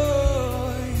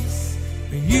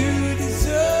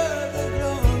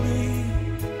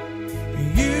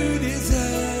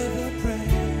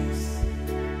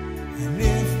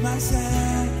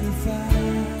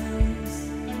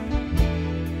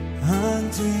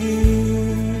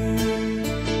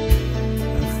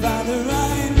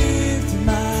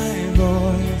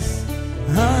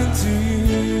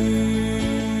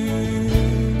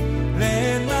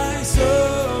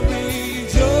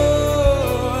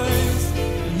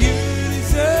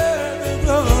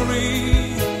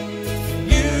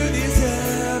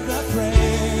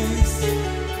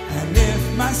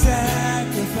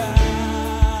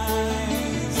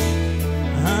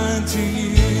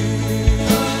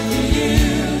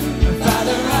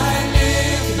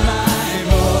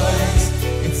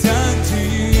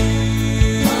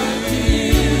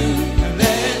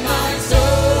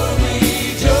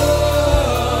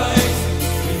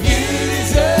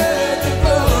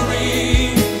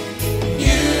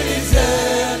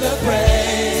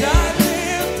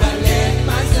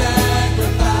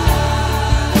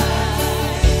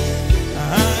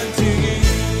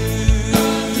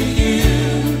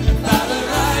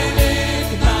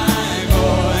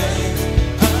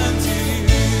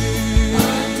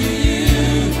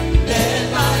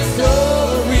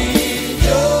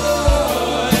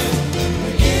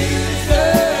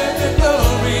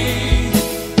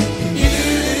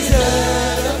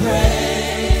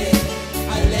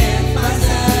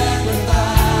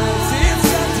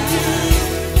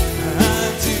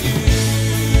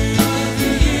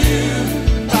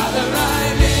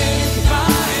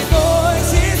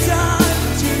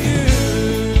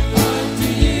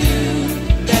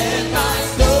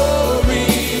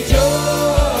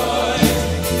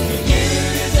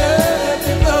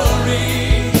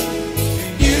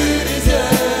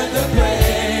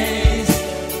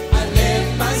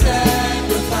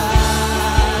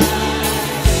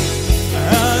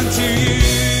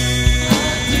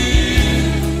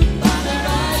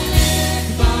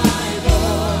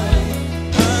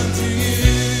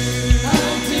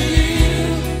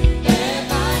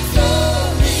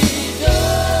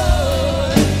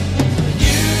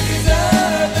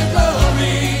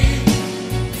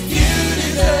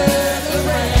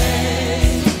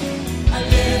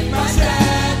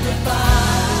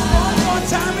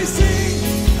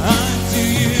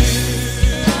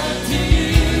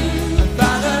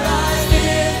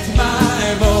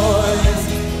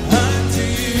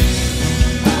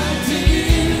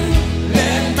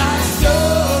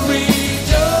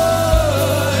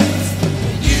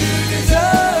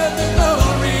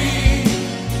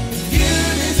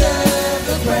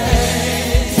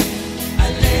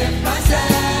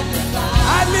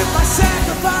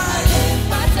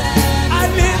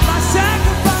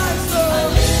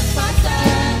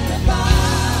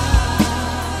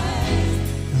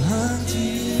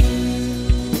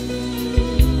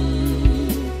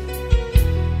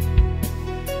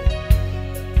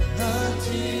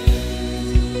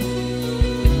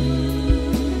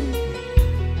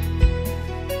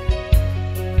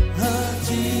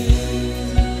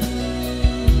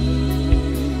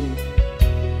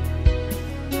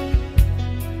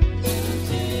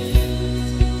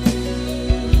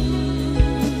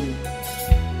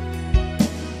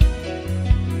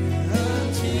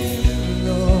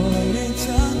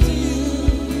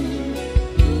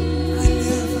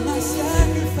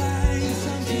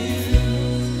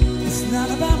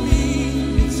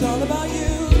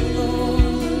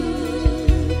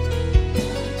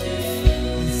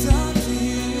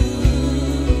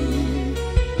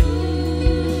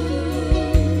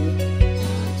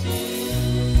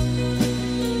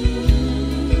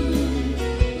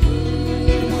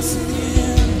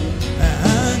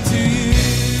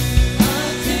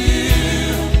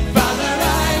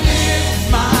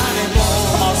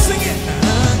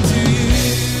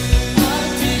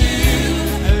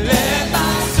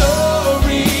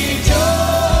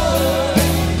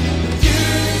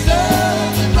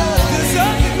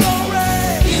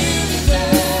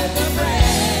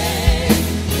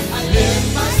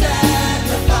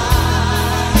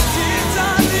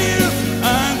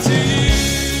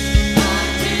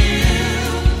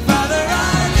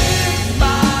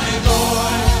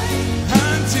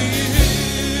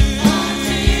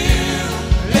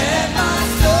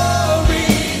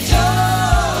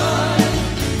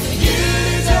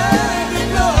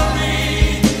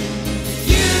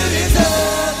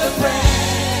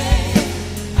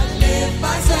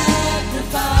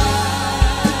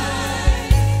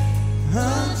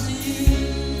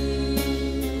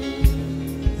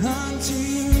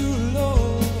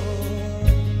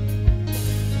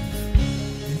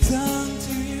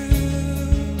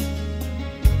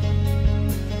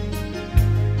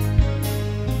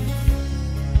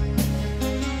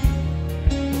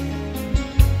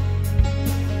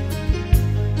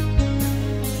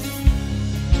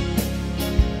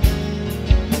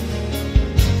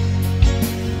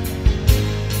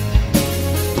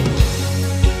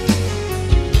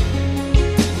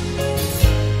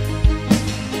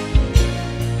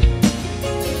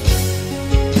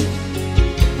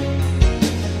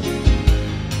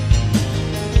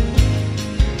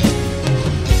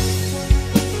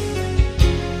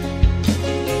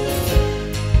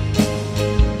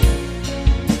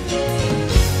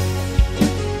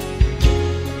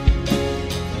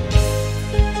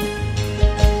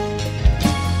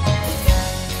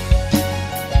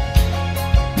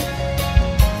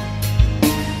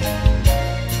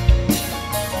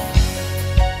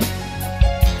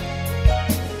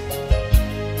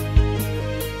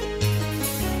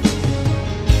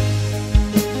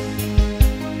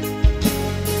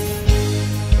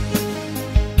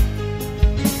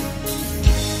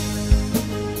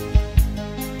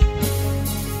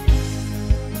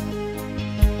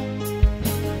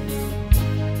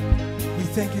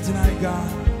God,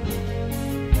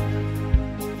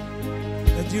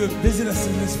 that you have visited us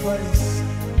in this place.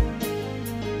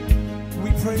 We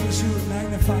praise you and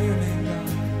magnify your name, God,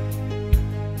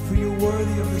 for you're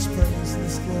worthy of this praise and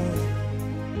this glory.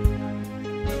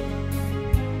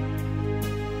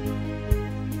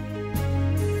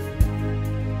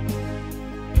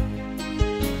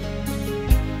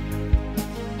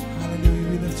 Hallelujah,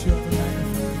 we lift you up and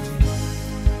magnify you, Jesus.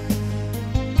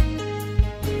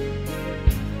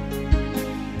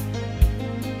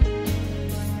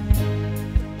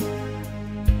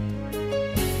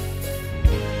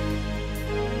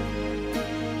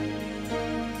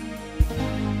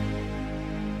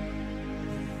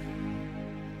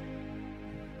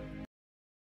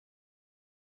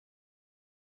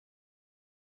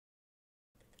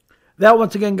 That,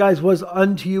 once again, guys, was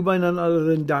Unto You by none other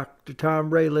than Dr.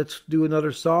 Tom Ray. Let's do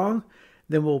another song,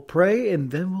 then we'll pray,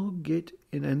 and then we'll get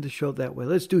and end the show that way.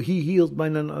 Let's do He Heals by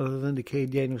none other than the K.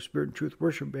 Daniel Spirit and Truth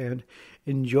Worship Band.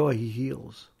 Enjoy He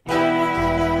Heals.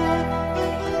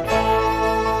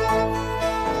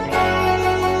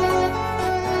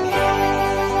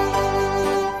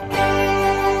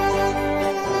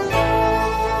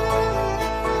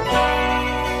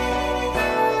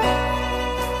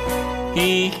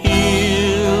 He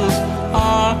heals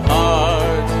our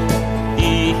heart.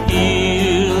 He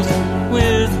heals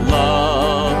with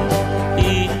love.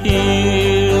 He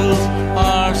heals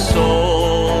our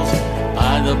souls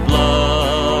by the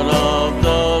blood of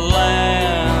the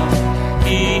Lamb.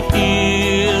 He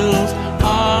heals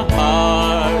our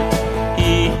heart.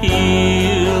 He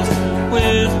heals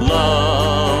with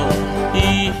love.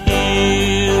 He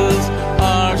heals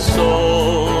our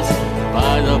souls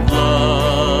by the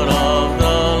blood of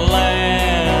the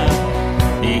Lamb.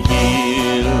 He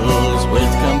heals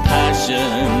with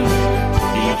compassion.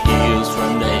 He heals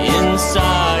from the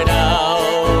inside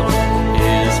out.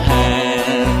 His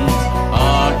hands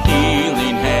are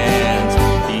healing hands.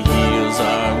 He heals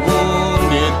our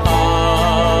wounded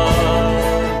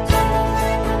hearts.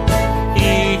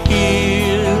 He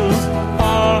heals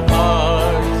our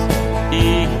hearts.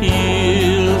 He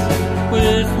heals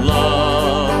with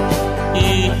love.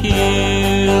 He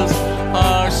heals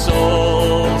our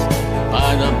souls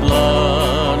by the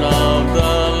blood of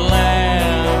the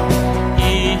Lamb.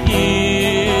 He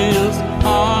heals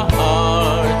our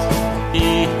hearts.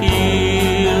 He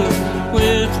heals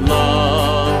with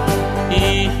love.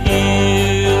 He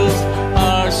heals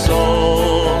our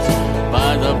souls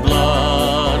by the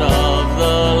blood of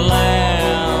the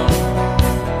Lamb.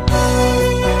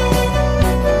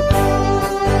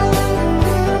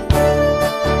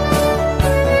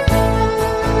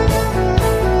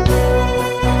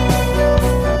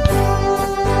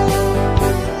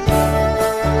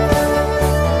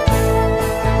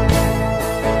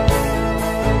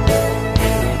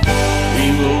 We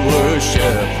will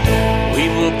worship, we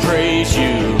will praise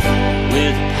you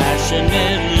with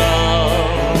passionate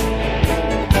love.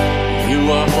 You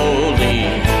are holy,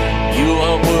 you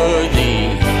are worthy,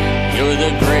 you're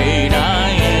the great I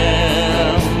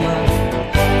am.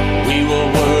 We will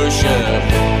worship,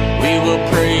 we will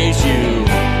praise you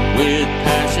with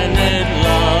passionate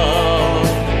love.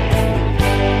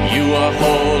 You are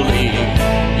holy,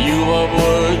 you are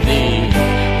worthy,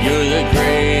 you're the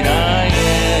great I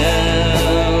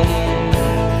am.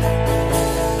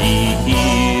 He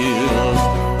heals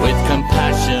with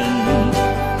compassion.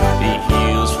 He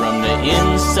heals from the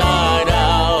inside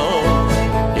out.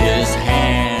 His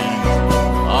hands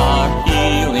are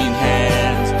healing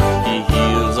hands. He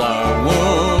heals our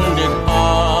wounded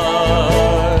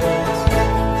hearts.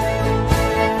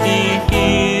 He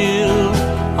heals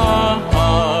our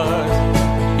hearts.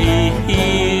 He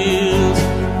heals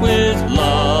with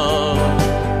love.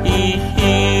 He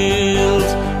heals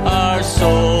our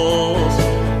souls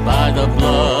by the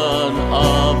blood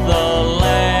of the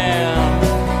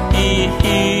Lamb. He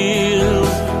heals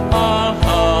our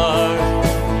heart.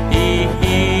 He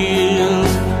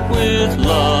heals with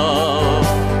love.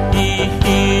 He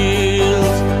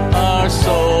heals our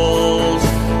souls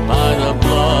by the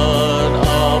blood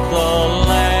of the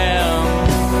Lamb.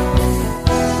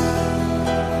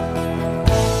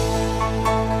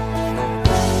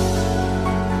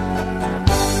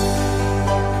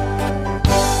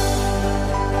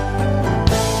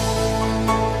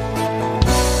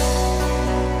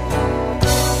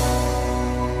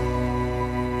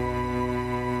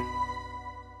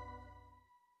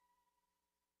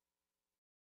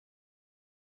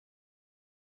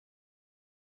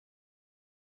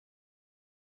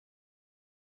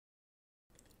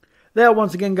 That,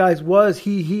 once again, guys, was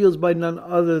He Heals by none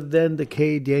other than the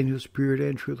K. Daniel Spirit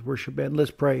and Truth Worship Band.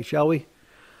 Let's pray, shall we?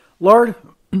 Lord,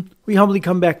 we humbly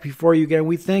come back before you again.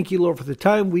 We thank you, Lord, for the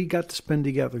time we got to spend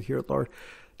together here, Lord.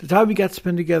 The time we got to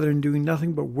spend together and doing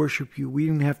nothing but worship you. We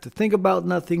didn't have to think about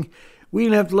nothing. We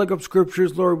didn't have to look up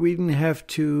scriptures, Lord. We didn't have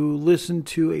to listen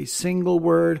to a single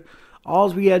word.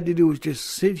 All we had to do was just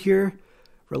sit here,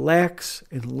 relax,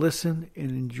 and listen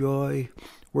and enjoy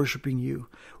worshiping you.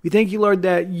 We thank you, Lord,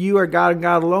 that you are God and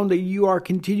God alone, that you are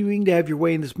continuing to have your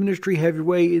way in this ministry, have your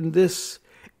way in this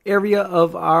area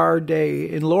of our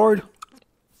day. And Lord,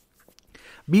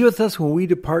 be with us when we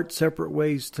depart separate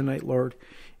ways tonight, Lord.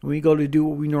 And we go to do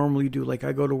what we normally do, like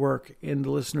I go to work and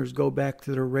the listeners go back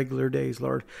to their regular days,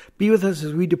 Lord. Be with us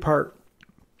as we depart.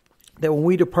 That when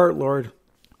we depart, Lord,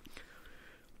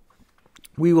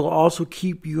 we will also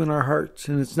keep you in our hearts.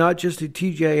 And it's not just a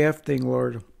TJF thing,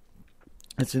 Lord.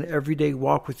 It's an everyday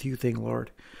walk with you thing,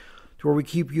 Lord. To where we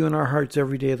keep you in our hearts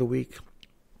every day of the week.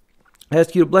 I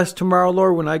ask you to bless tomorrow,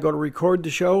 Lord, when I go to record the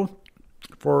show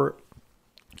for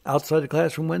Outside the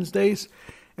Classroom Wednesdays.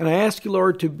 And I ask you,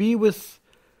 Lord, to be with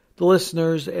the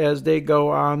listeners as they go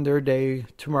on their day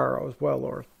tomorrow as well,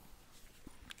 Lord.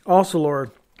 Also,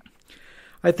 Lord,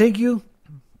 I thank you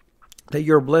that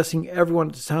you're blessing everyone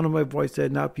at the sound of my voice,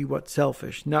 that not be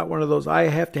selfish, not one of those I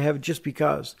have to have it just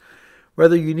because.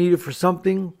 Whether you need it for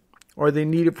something or they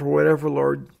need it for whatever,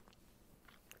 Lord,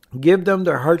 give them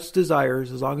their heart's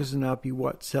desires as long as it not be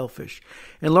selfish.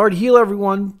 And Lord, heal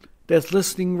everyone that's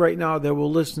listening right now that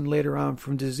will listen later on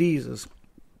from diseases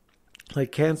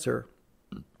like cancer,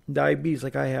 diabetes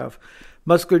like I have,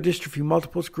 muscular dystrophy,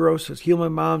 multiple sclerosis. Heal my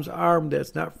mom's arm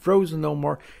that's not frozen no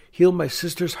more. Heal my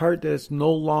sister's heart that it's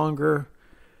no longer,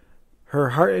 her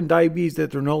heart and diabetes,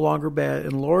 that they're no longer bad.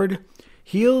 And Lord,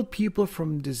 heal people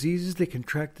from diseases they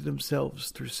contracted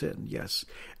themselves through sin. Yes,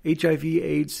 HIV,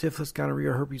 AIDS, syphilis,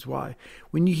 gonorrhea, herpes, Y.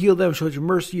 When you heal them, show your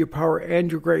mercy, your power,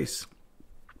 and your grace.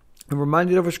 I'm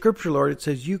reminded of a scripture, Lord. It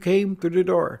says you came through the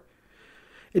door.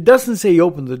 It doesn't say you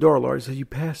opened the door, Lord. It says you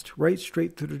passed right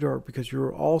straight through the door because you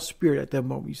were all spirit at that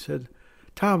moment. You said,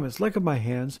 Thomas, look at my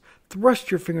hands.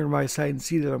 Thrust your finger in my side and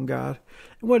see that I'm God.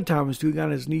 And what did Thomas do? He got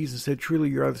on his knees and said, truly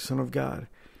you are the Son of God.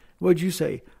 What did you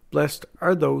say? Blessed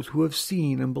are those who have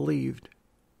seen and believed.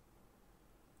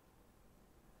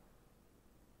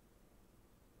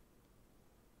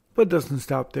 But it doesn't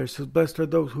stop there. It says, blessed are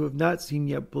those who have not seen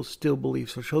yet but still believe.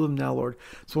 So show them now, Lord.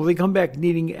 So when they come back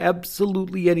needing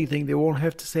absolutely anything, they won't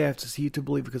have to say I have to see it to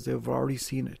believe because they've already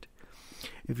seen it.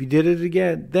 If you did it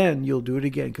again, then you'll do it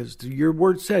again because your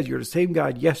word says you're the same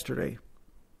God yesterday.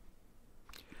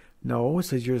 No, it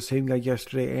says you're the same God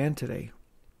yesterday and today.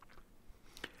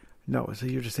 No, it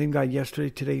says you're the same God yesterday,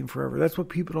 today, and forever. That's what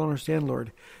people don't understand,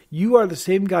 Lord. You are the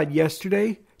same God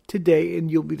yesterday, today,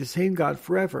 and you'll be the same God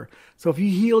forever. So if you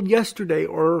healed yesterday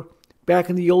or back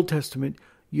in the Old Testament,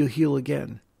 you'll heal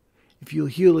again. If you'll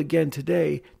heal again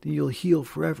today, then you'll heal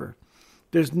forever.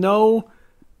 There's nothing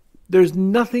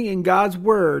in God's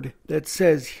word that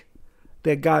says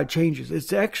that God changes.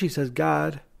 It actually says,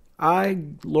 God,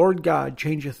 Lord God,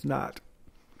 changeth not.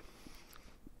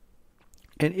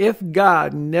 And if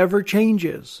God never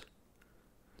changes,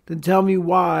 then tell me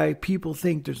why people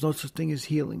think there's no such thing as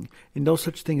healing and no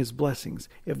such thing as blessings.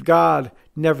 If God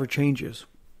never changes.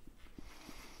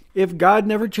 If God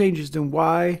never changes, then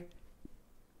why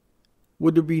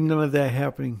would there be none of that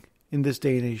happening in this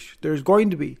day and age? There's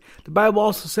going to be. The Bible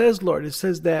also says, Lord, it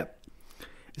says that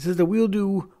we'll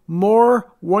do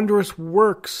more wondrous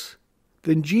works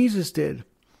than Jesus did.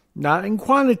 Not in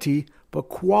quantity, but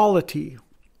quality.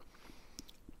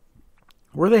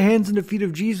 We're the hands and the feet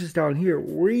of Jesus down here.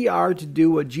 We are to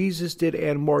do what Jesus did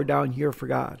and more down here for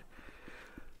God.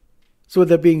 So with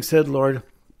that being said, Lord,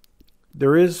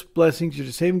 there is blessings. You're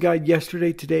the same God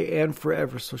yesterday, today, and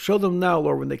forever. So show them now,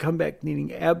 Lord, when they come back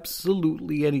needing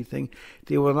absolutely anything.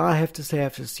 They will not have to say, I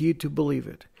have to see it to believe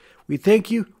it. We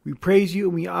thank you, we praise you,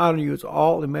 and we honor you. It's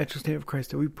all in the matchless name of Christ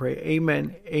that we pray.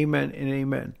 Amen, amen, and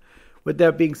amen. With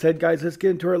that being said, guys, let's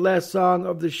get into our last song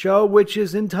of the show, which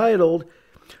is entitled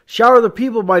Shower the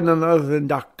People by none other than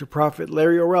Dr. Prophet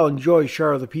Larry Orrell. Enjoy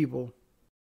Shower the People.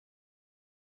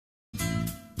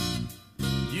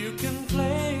 You can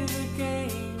play the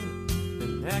game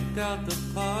and act out the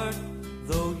part,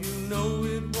 though you know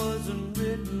it wasn't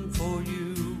written for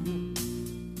you.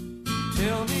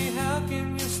 Tell me, how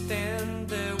can you stand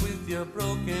there with your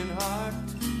broken heart,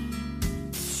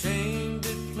 ashamed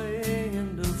at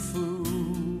playing the fool?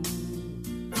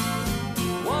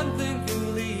 One thing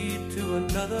can lead to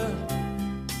another.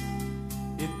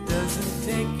 It doesn't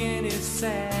take any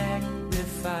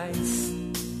sacrifice.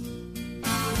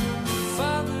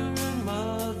 Father and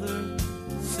mother,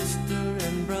 sister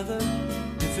and brother,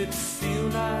 if it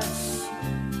feels nice,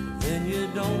 then you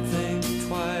don't think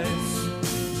twice.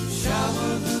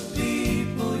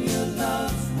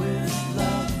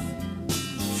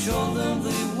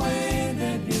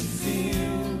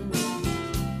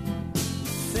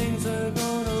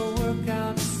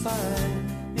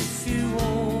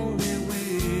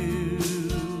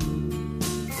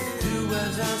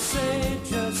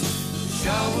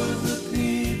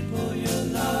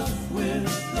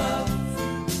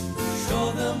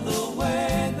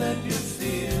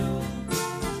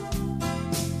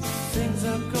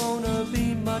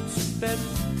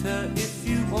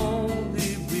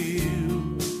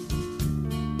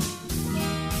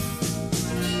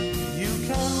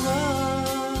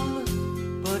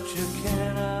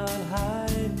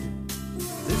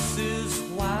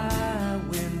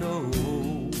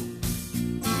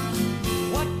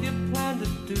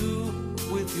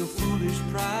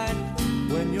 selfish pride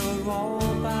when you're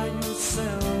all by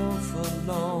yourself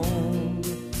alone.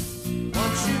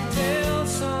 Once you tell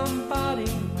somebody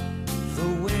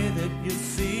the way that you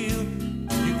feel,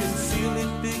 you can feel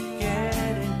it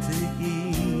beginning to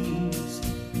ease.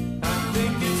 I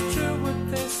think it's true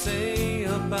what they say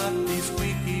about these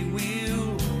squeaky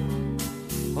wheels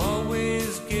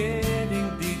always getting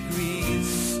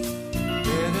degrees.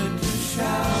 Better to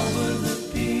shower the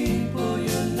people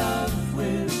you love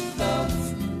with love.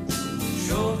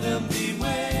 Show them the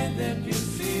way that you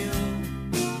feel.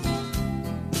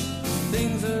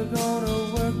 Things are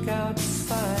gonna work out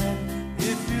fine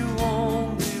if you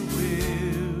only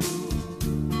will.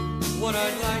 What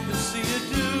I'd like to see you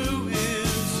do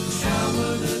is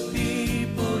shower the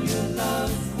people you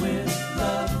love with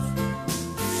love.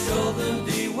 Show them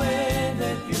the way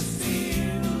that you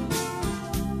feel.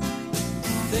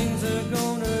 Things are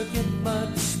gonna get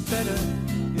much better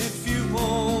if you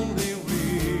only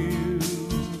will.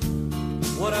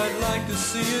 What I'd like to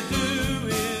see you do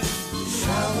is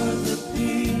shower the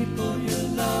people you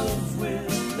love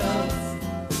with love.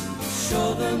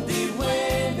 Show them the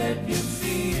way that you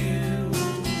feel.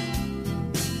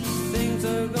 Things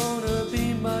are gonna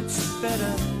be much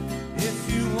better if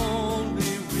you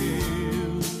only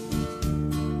will.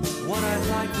 What I'd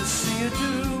like to see you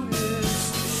do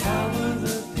is shower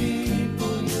the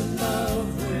people you love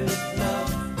with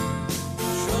love.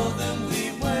 Show them the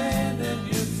way that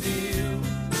you feel.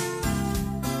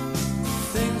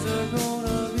 Things are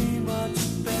gonna be much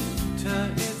better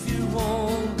if you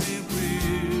only will.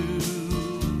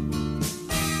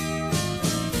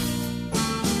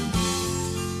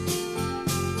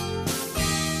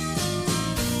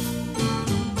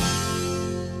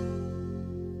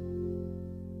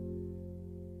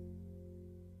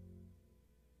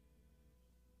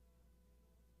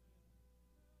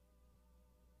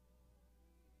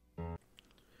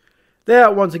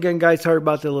 That, once again, guys, sorry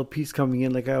about that little piece coming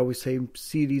in. Like I always say,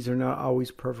 CDs are not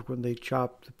always perfect when they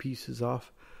chop the pieces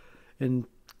off and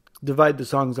divide the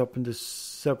songs up into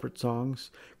separate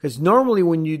songs. Because normally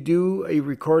when you do a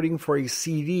recording for a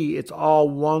CD, it's all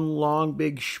one long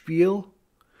big spiel,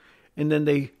 and then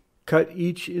they cut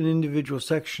each in individual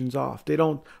sections off. They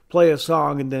don't play a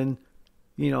song and then,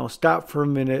 stop for a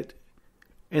minute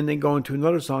and then go into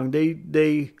another song.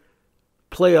 They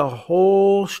play a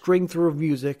whole string through of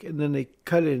music, and then they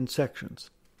cut it in sections.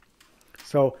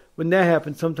 So when that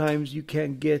happens, sometimes you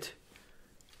can't get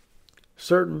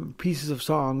certain pieces of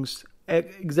songs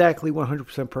exactly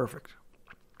 100% perfect.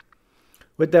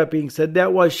 With that being said,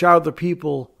 that was Shower the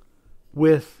People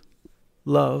with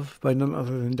Love by none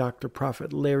other than Dr.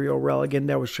 Prophet Larry O'Rell. Again,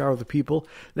 that was Shower the People.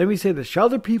 Let me say this: shower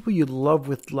the people you love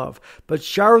with love, but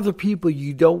shower the people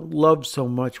you don't love so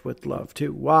much with love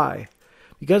too. Why?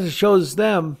 Because it shows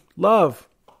them love.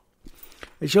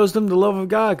 It shows them the love of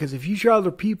God. Because if you shower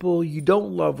the people you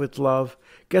don't love with love,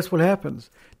 guess what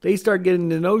happens? They start getting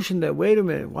the notion that, wait a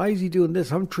minute, why is he doing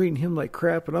this? I'm treating him like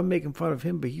crap and I'm making fun of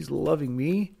him, but he's loving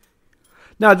me.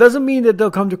 Now, it doesn't mean that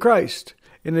they'll come to Christ.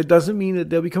 And it doesn't mean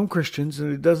that they'll become Christians.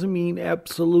 And it doesn't mean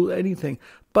absolute anything.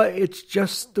 But it's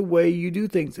just the way you do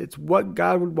things. It's what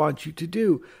God would want you to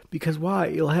do. Because why?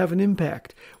 It'll have an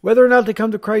impact. Whether or not they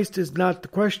come to Christ is not the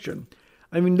question.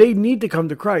 I mean, they need to come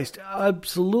to Christ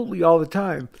absolutely all the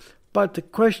time. But the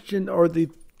question or the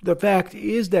fact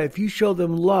is that if you show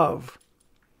them love,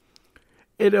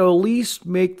 it'll at least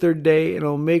make their day, and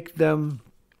it'll make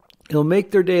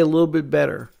their day a little bit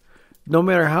better. No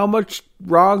matter how much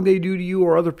wrong they do to you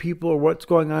or other people or what's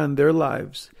going on in their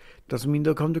lives, doesn't mean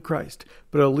they'll come to Christ,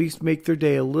 but it'll at least make their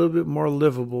day a little bit more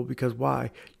livable. Because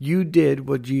why? You did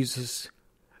what Jesus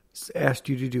asked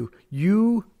you to do.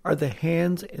 You are the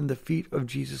hands and the feet of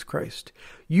Jesus Christ.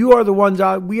 We are the ones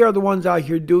out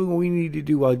here doing what we need to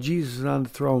do while Jesus is on the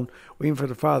throne waiting for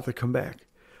the Father to come back.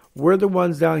 We're the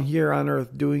ones down here on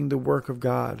earth doing the work of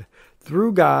God,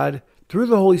 through the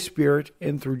Holy Spirit,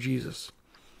 and through Jesus.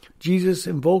 Jesus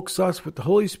invokes us with the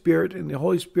Holy Spirit, and the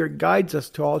Holy Spirit guides us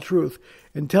to all truth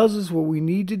and tells us what we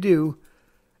need to do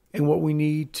and what we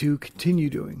need to continue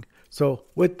doing. So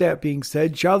with that being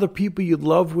said, shower the people you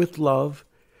love with love.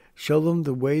 Show them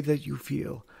the way that you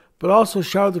feel. But also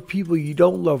shower the people you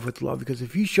don't love with love. Because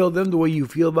if you show them the way you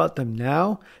feel about them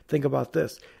now, think about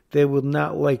this: they will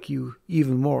not like you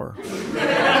even more.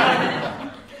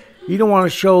 You don't want to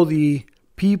show the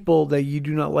people that you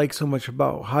do not like so much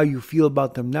about how you feel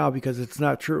about them now, because it's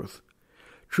not truth.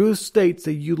 Truth states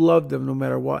that you love them no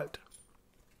matter what.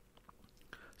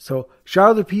 So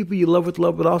shower the people you love with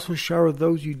love, but also shower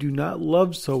those you do not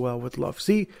love so well with love.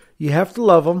 See, you have to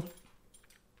love them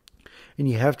and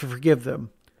you have to forgive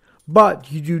them.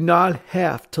 But you do not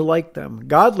have to like them.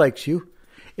 God likes you.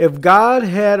 If God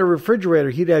had a refrigerator,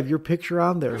 he'd have your picture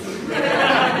on there.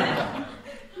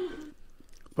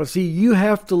 But see, you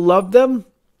have to love them,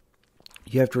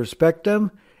 you have to respect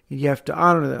them, and you have to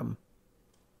honor them.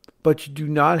 But you do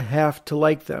not have to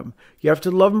like them. You have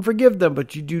to love and forgive them,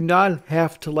 but you do not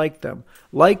have to like them.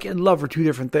 Like and love are two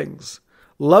different things.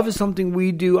 Love is something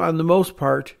we do on the most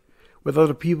part with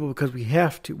other people because we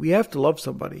have to. We have to love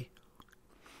somebody.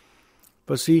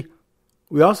 But see,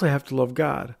 we also have to love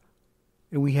God.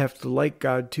 And we have to like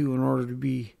God too in order to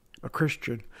be a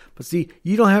Christian. But see,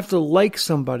 you don't have to like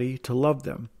somebody to love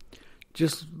them.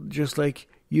 Just like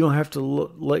you don't have to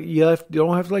you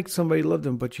don't have to like somebody to love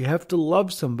them, but you have to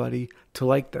love somebody to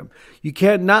like them. You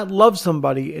can't not love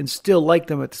somebody and still like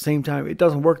them at the same time. It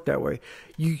doesn't work that way.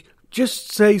 You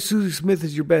just say Susie Smith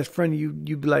is your best friend.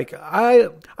 You'd be like, I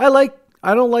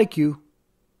don't like you,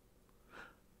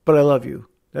 but I love you.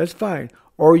 That's fine.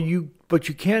 But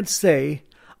you can't say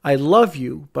I love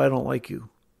you, but I don't like you.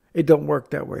 It don't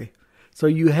work that way. So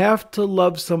you have to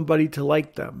love somebody to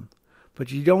like them,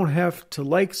 but you don't have to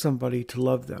like somebody to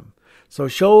love them. So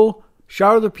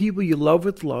shower the people you love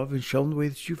with love and show them the way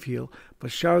that you feel,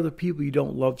 but shower the people you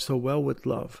don't love so well with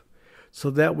love.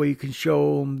 So that way you can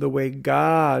show them the way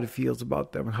God feels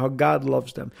about them and how God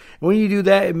loves them. And when you do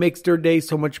that, it makes their day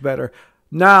so much better.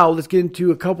 Now, let's get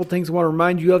into a couple things I want to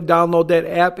remind you of. Download that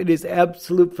app. It is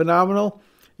absolute phenomenal.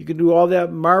 You can do all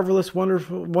that marvelous,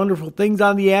 wonderful things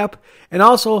on the app. And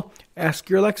also, ask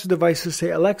your Alexa device to say,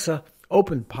 Alexa,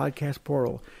 open Podcast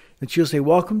Portal. And she'll say,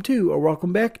 welcome to or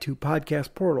welcome back to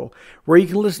Podcast Portal, where you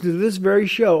can listen to this very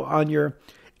show on your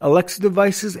Alexa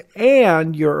devices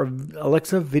and your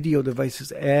Alexa video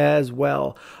devices as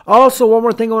well. Also, one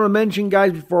more thing I want to mention,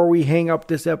 guys, before we hang up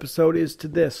this episode is to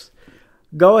this.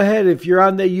 Go ahead, if you're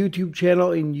on the YouTube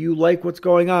channel and you like what's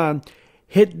going on,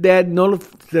 hit that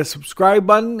the subscribe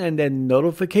button and then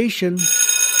notification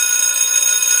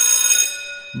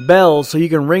bell so you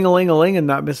can ring-a-ling-a-ling and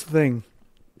not miss a thing.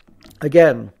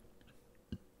 Again,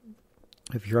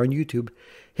 if you're on YouTube,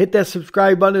 hit that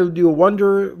subscribe button. It'll do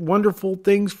wonderful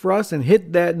things for us, and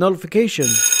hit that notification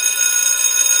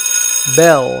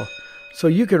bell so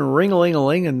you can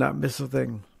ring-a-ling-a-ling and not miss a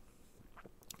thing.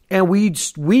 And we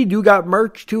do got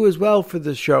merch too as well for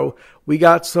this show. We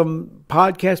got some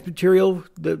podcast material,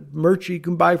 the merch you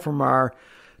can buy from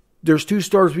there's two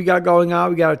stores we got going on.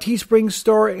 We got a Teespring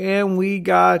store and we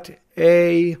got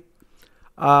not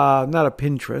a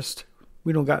Pinterest.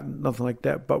 We don't got nothing like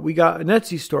that, but we got an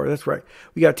Etsy store. That's right.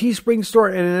 We got a Teespring store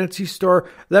and an Etsy store.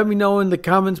 Let me know in the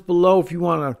comments below if you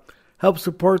want to help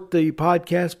support the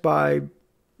podcast by,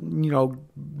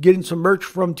 getting some merch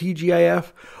from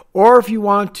TGIF. Or if you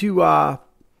want to,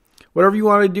 whatever you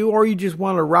want to do, or you just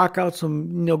want to rock out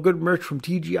some, good merch from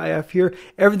TGIF here.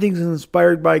 Everything's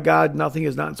inspired by God. Nothing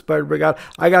is not inspired by God.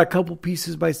 I got a couple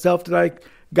pieces myself that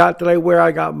I wear.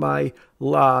 I got my,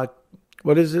 my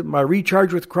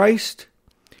Recharge with Christ.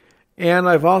 And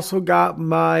I've also got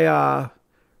my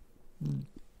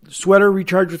sweater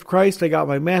Recharge with Christ. I got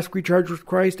my mask Recharge with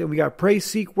Christ. And we got Praise,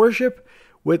 Seek, Worship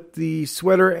with the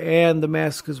sweater and the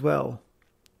mask as well.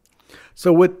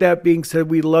 So with that being said,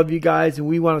 we love you guys and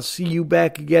we want to see you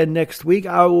back again next week.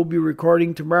 I will be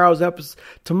recording tomorrow's episode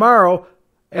tomorrow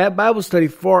at Bible Study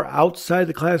for Outside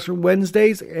the Classroom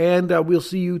Wednesdays, and we'll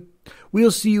see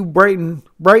you bright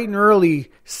and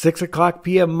early 6:00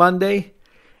 p.m. Monday,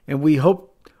 and we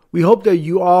hope that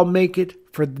you all make it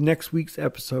for the next week's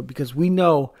episode, because we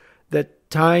know that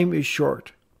time is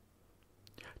short.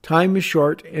 Time is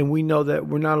short, and we know that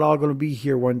we're not all going to be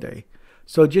here one day.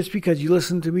 So just because you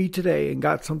listened to me today and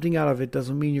got something out of it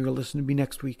doesn't mean you're going to listen to me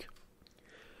next week.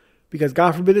 Because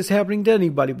God forbid it's happening to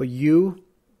anybody, but you,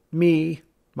 me,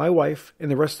 my wife,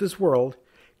 and the rest of this world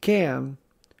can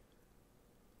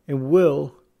and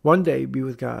will one day be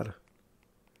with God.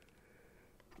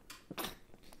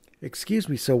 Excuse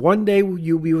me. So one day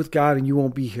you'll be with God and you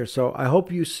won't be here. So I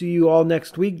hope you see you all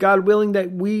next week. God willing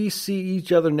that we see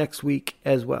each other next week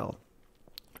as well.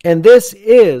 And this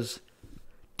is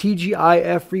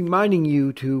TGIF reminding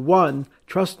you to 1,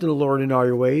 trust in the Lord in all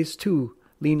your ways, 2,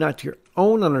 lean not to your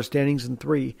own understandings, and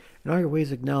 3, in all your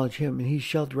ways acknowledge Him, and He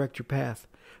shall direct your path.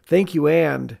 Thank you,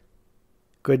 and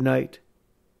good night.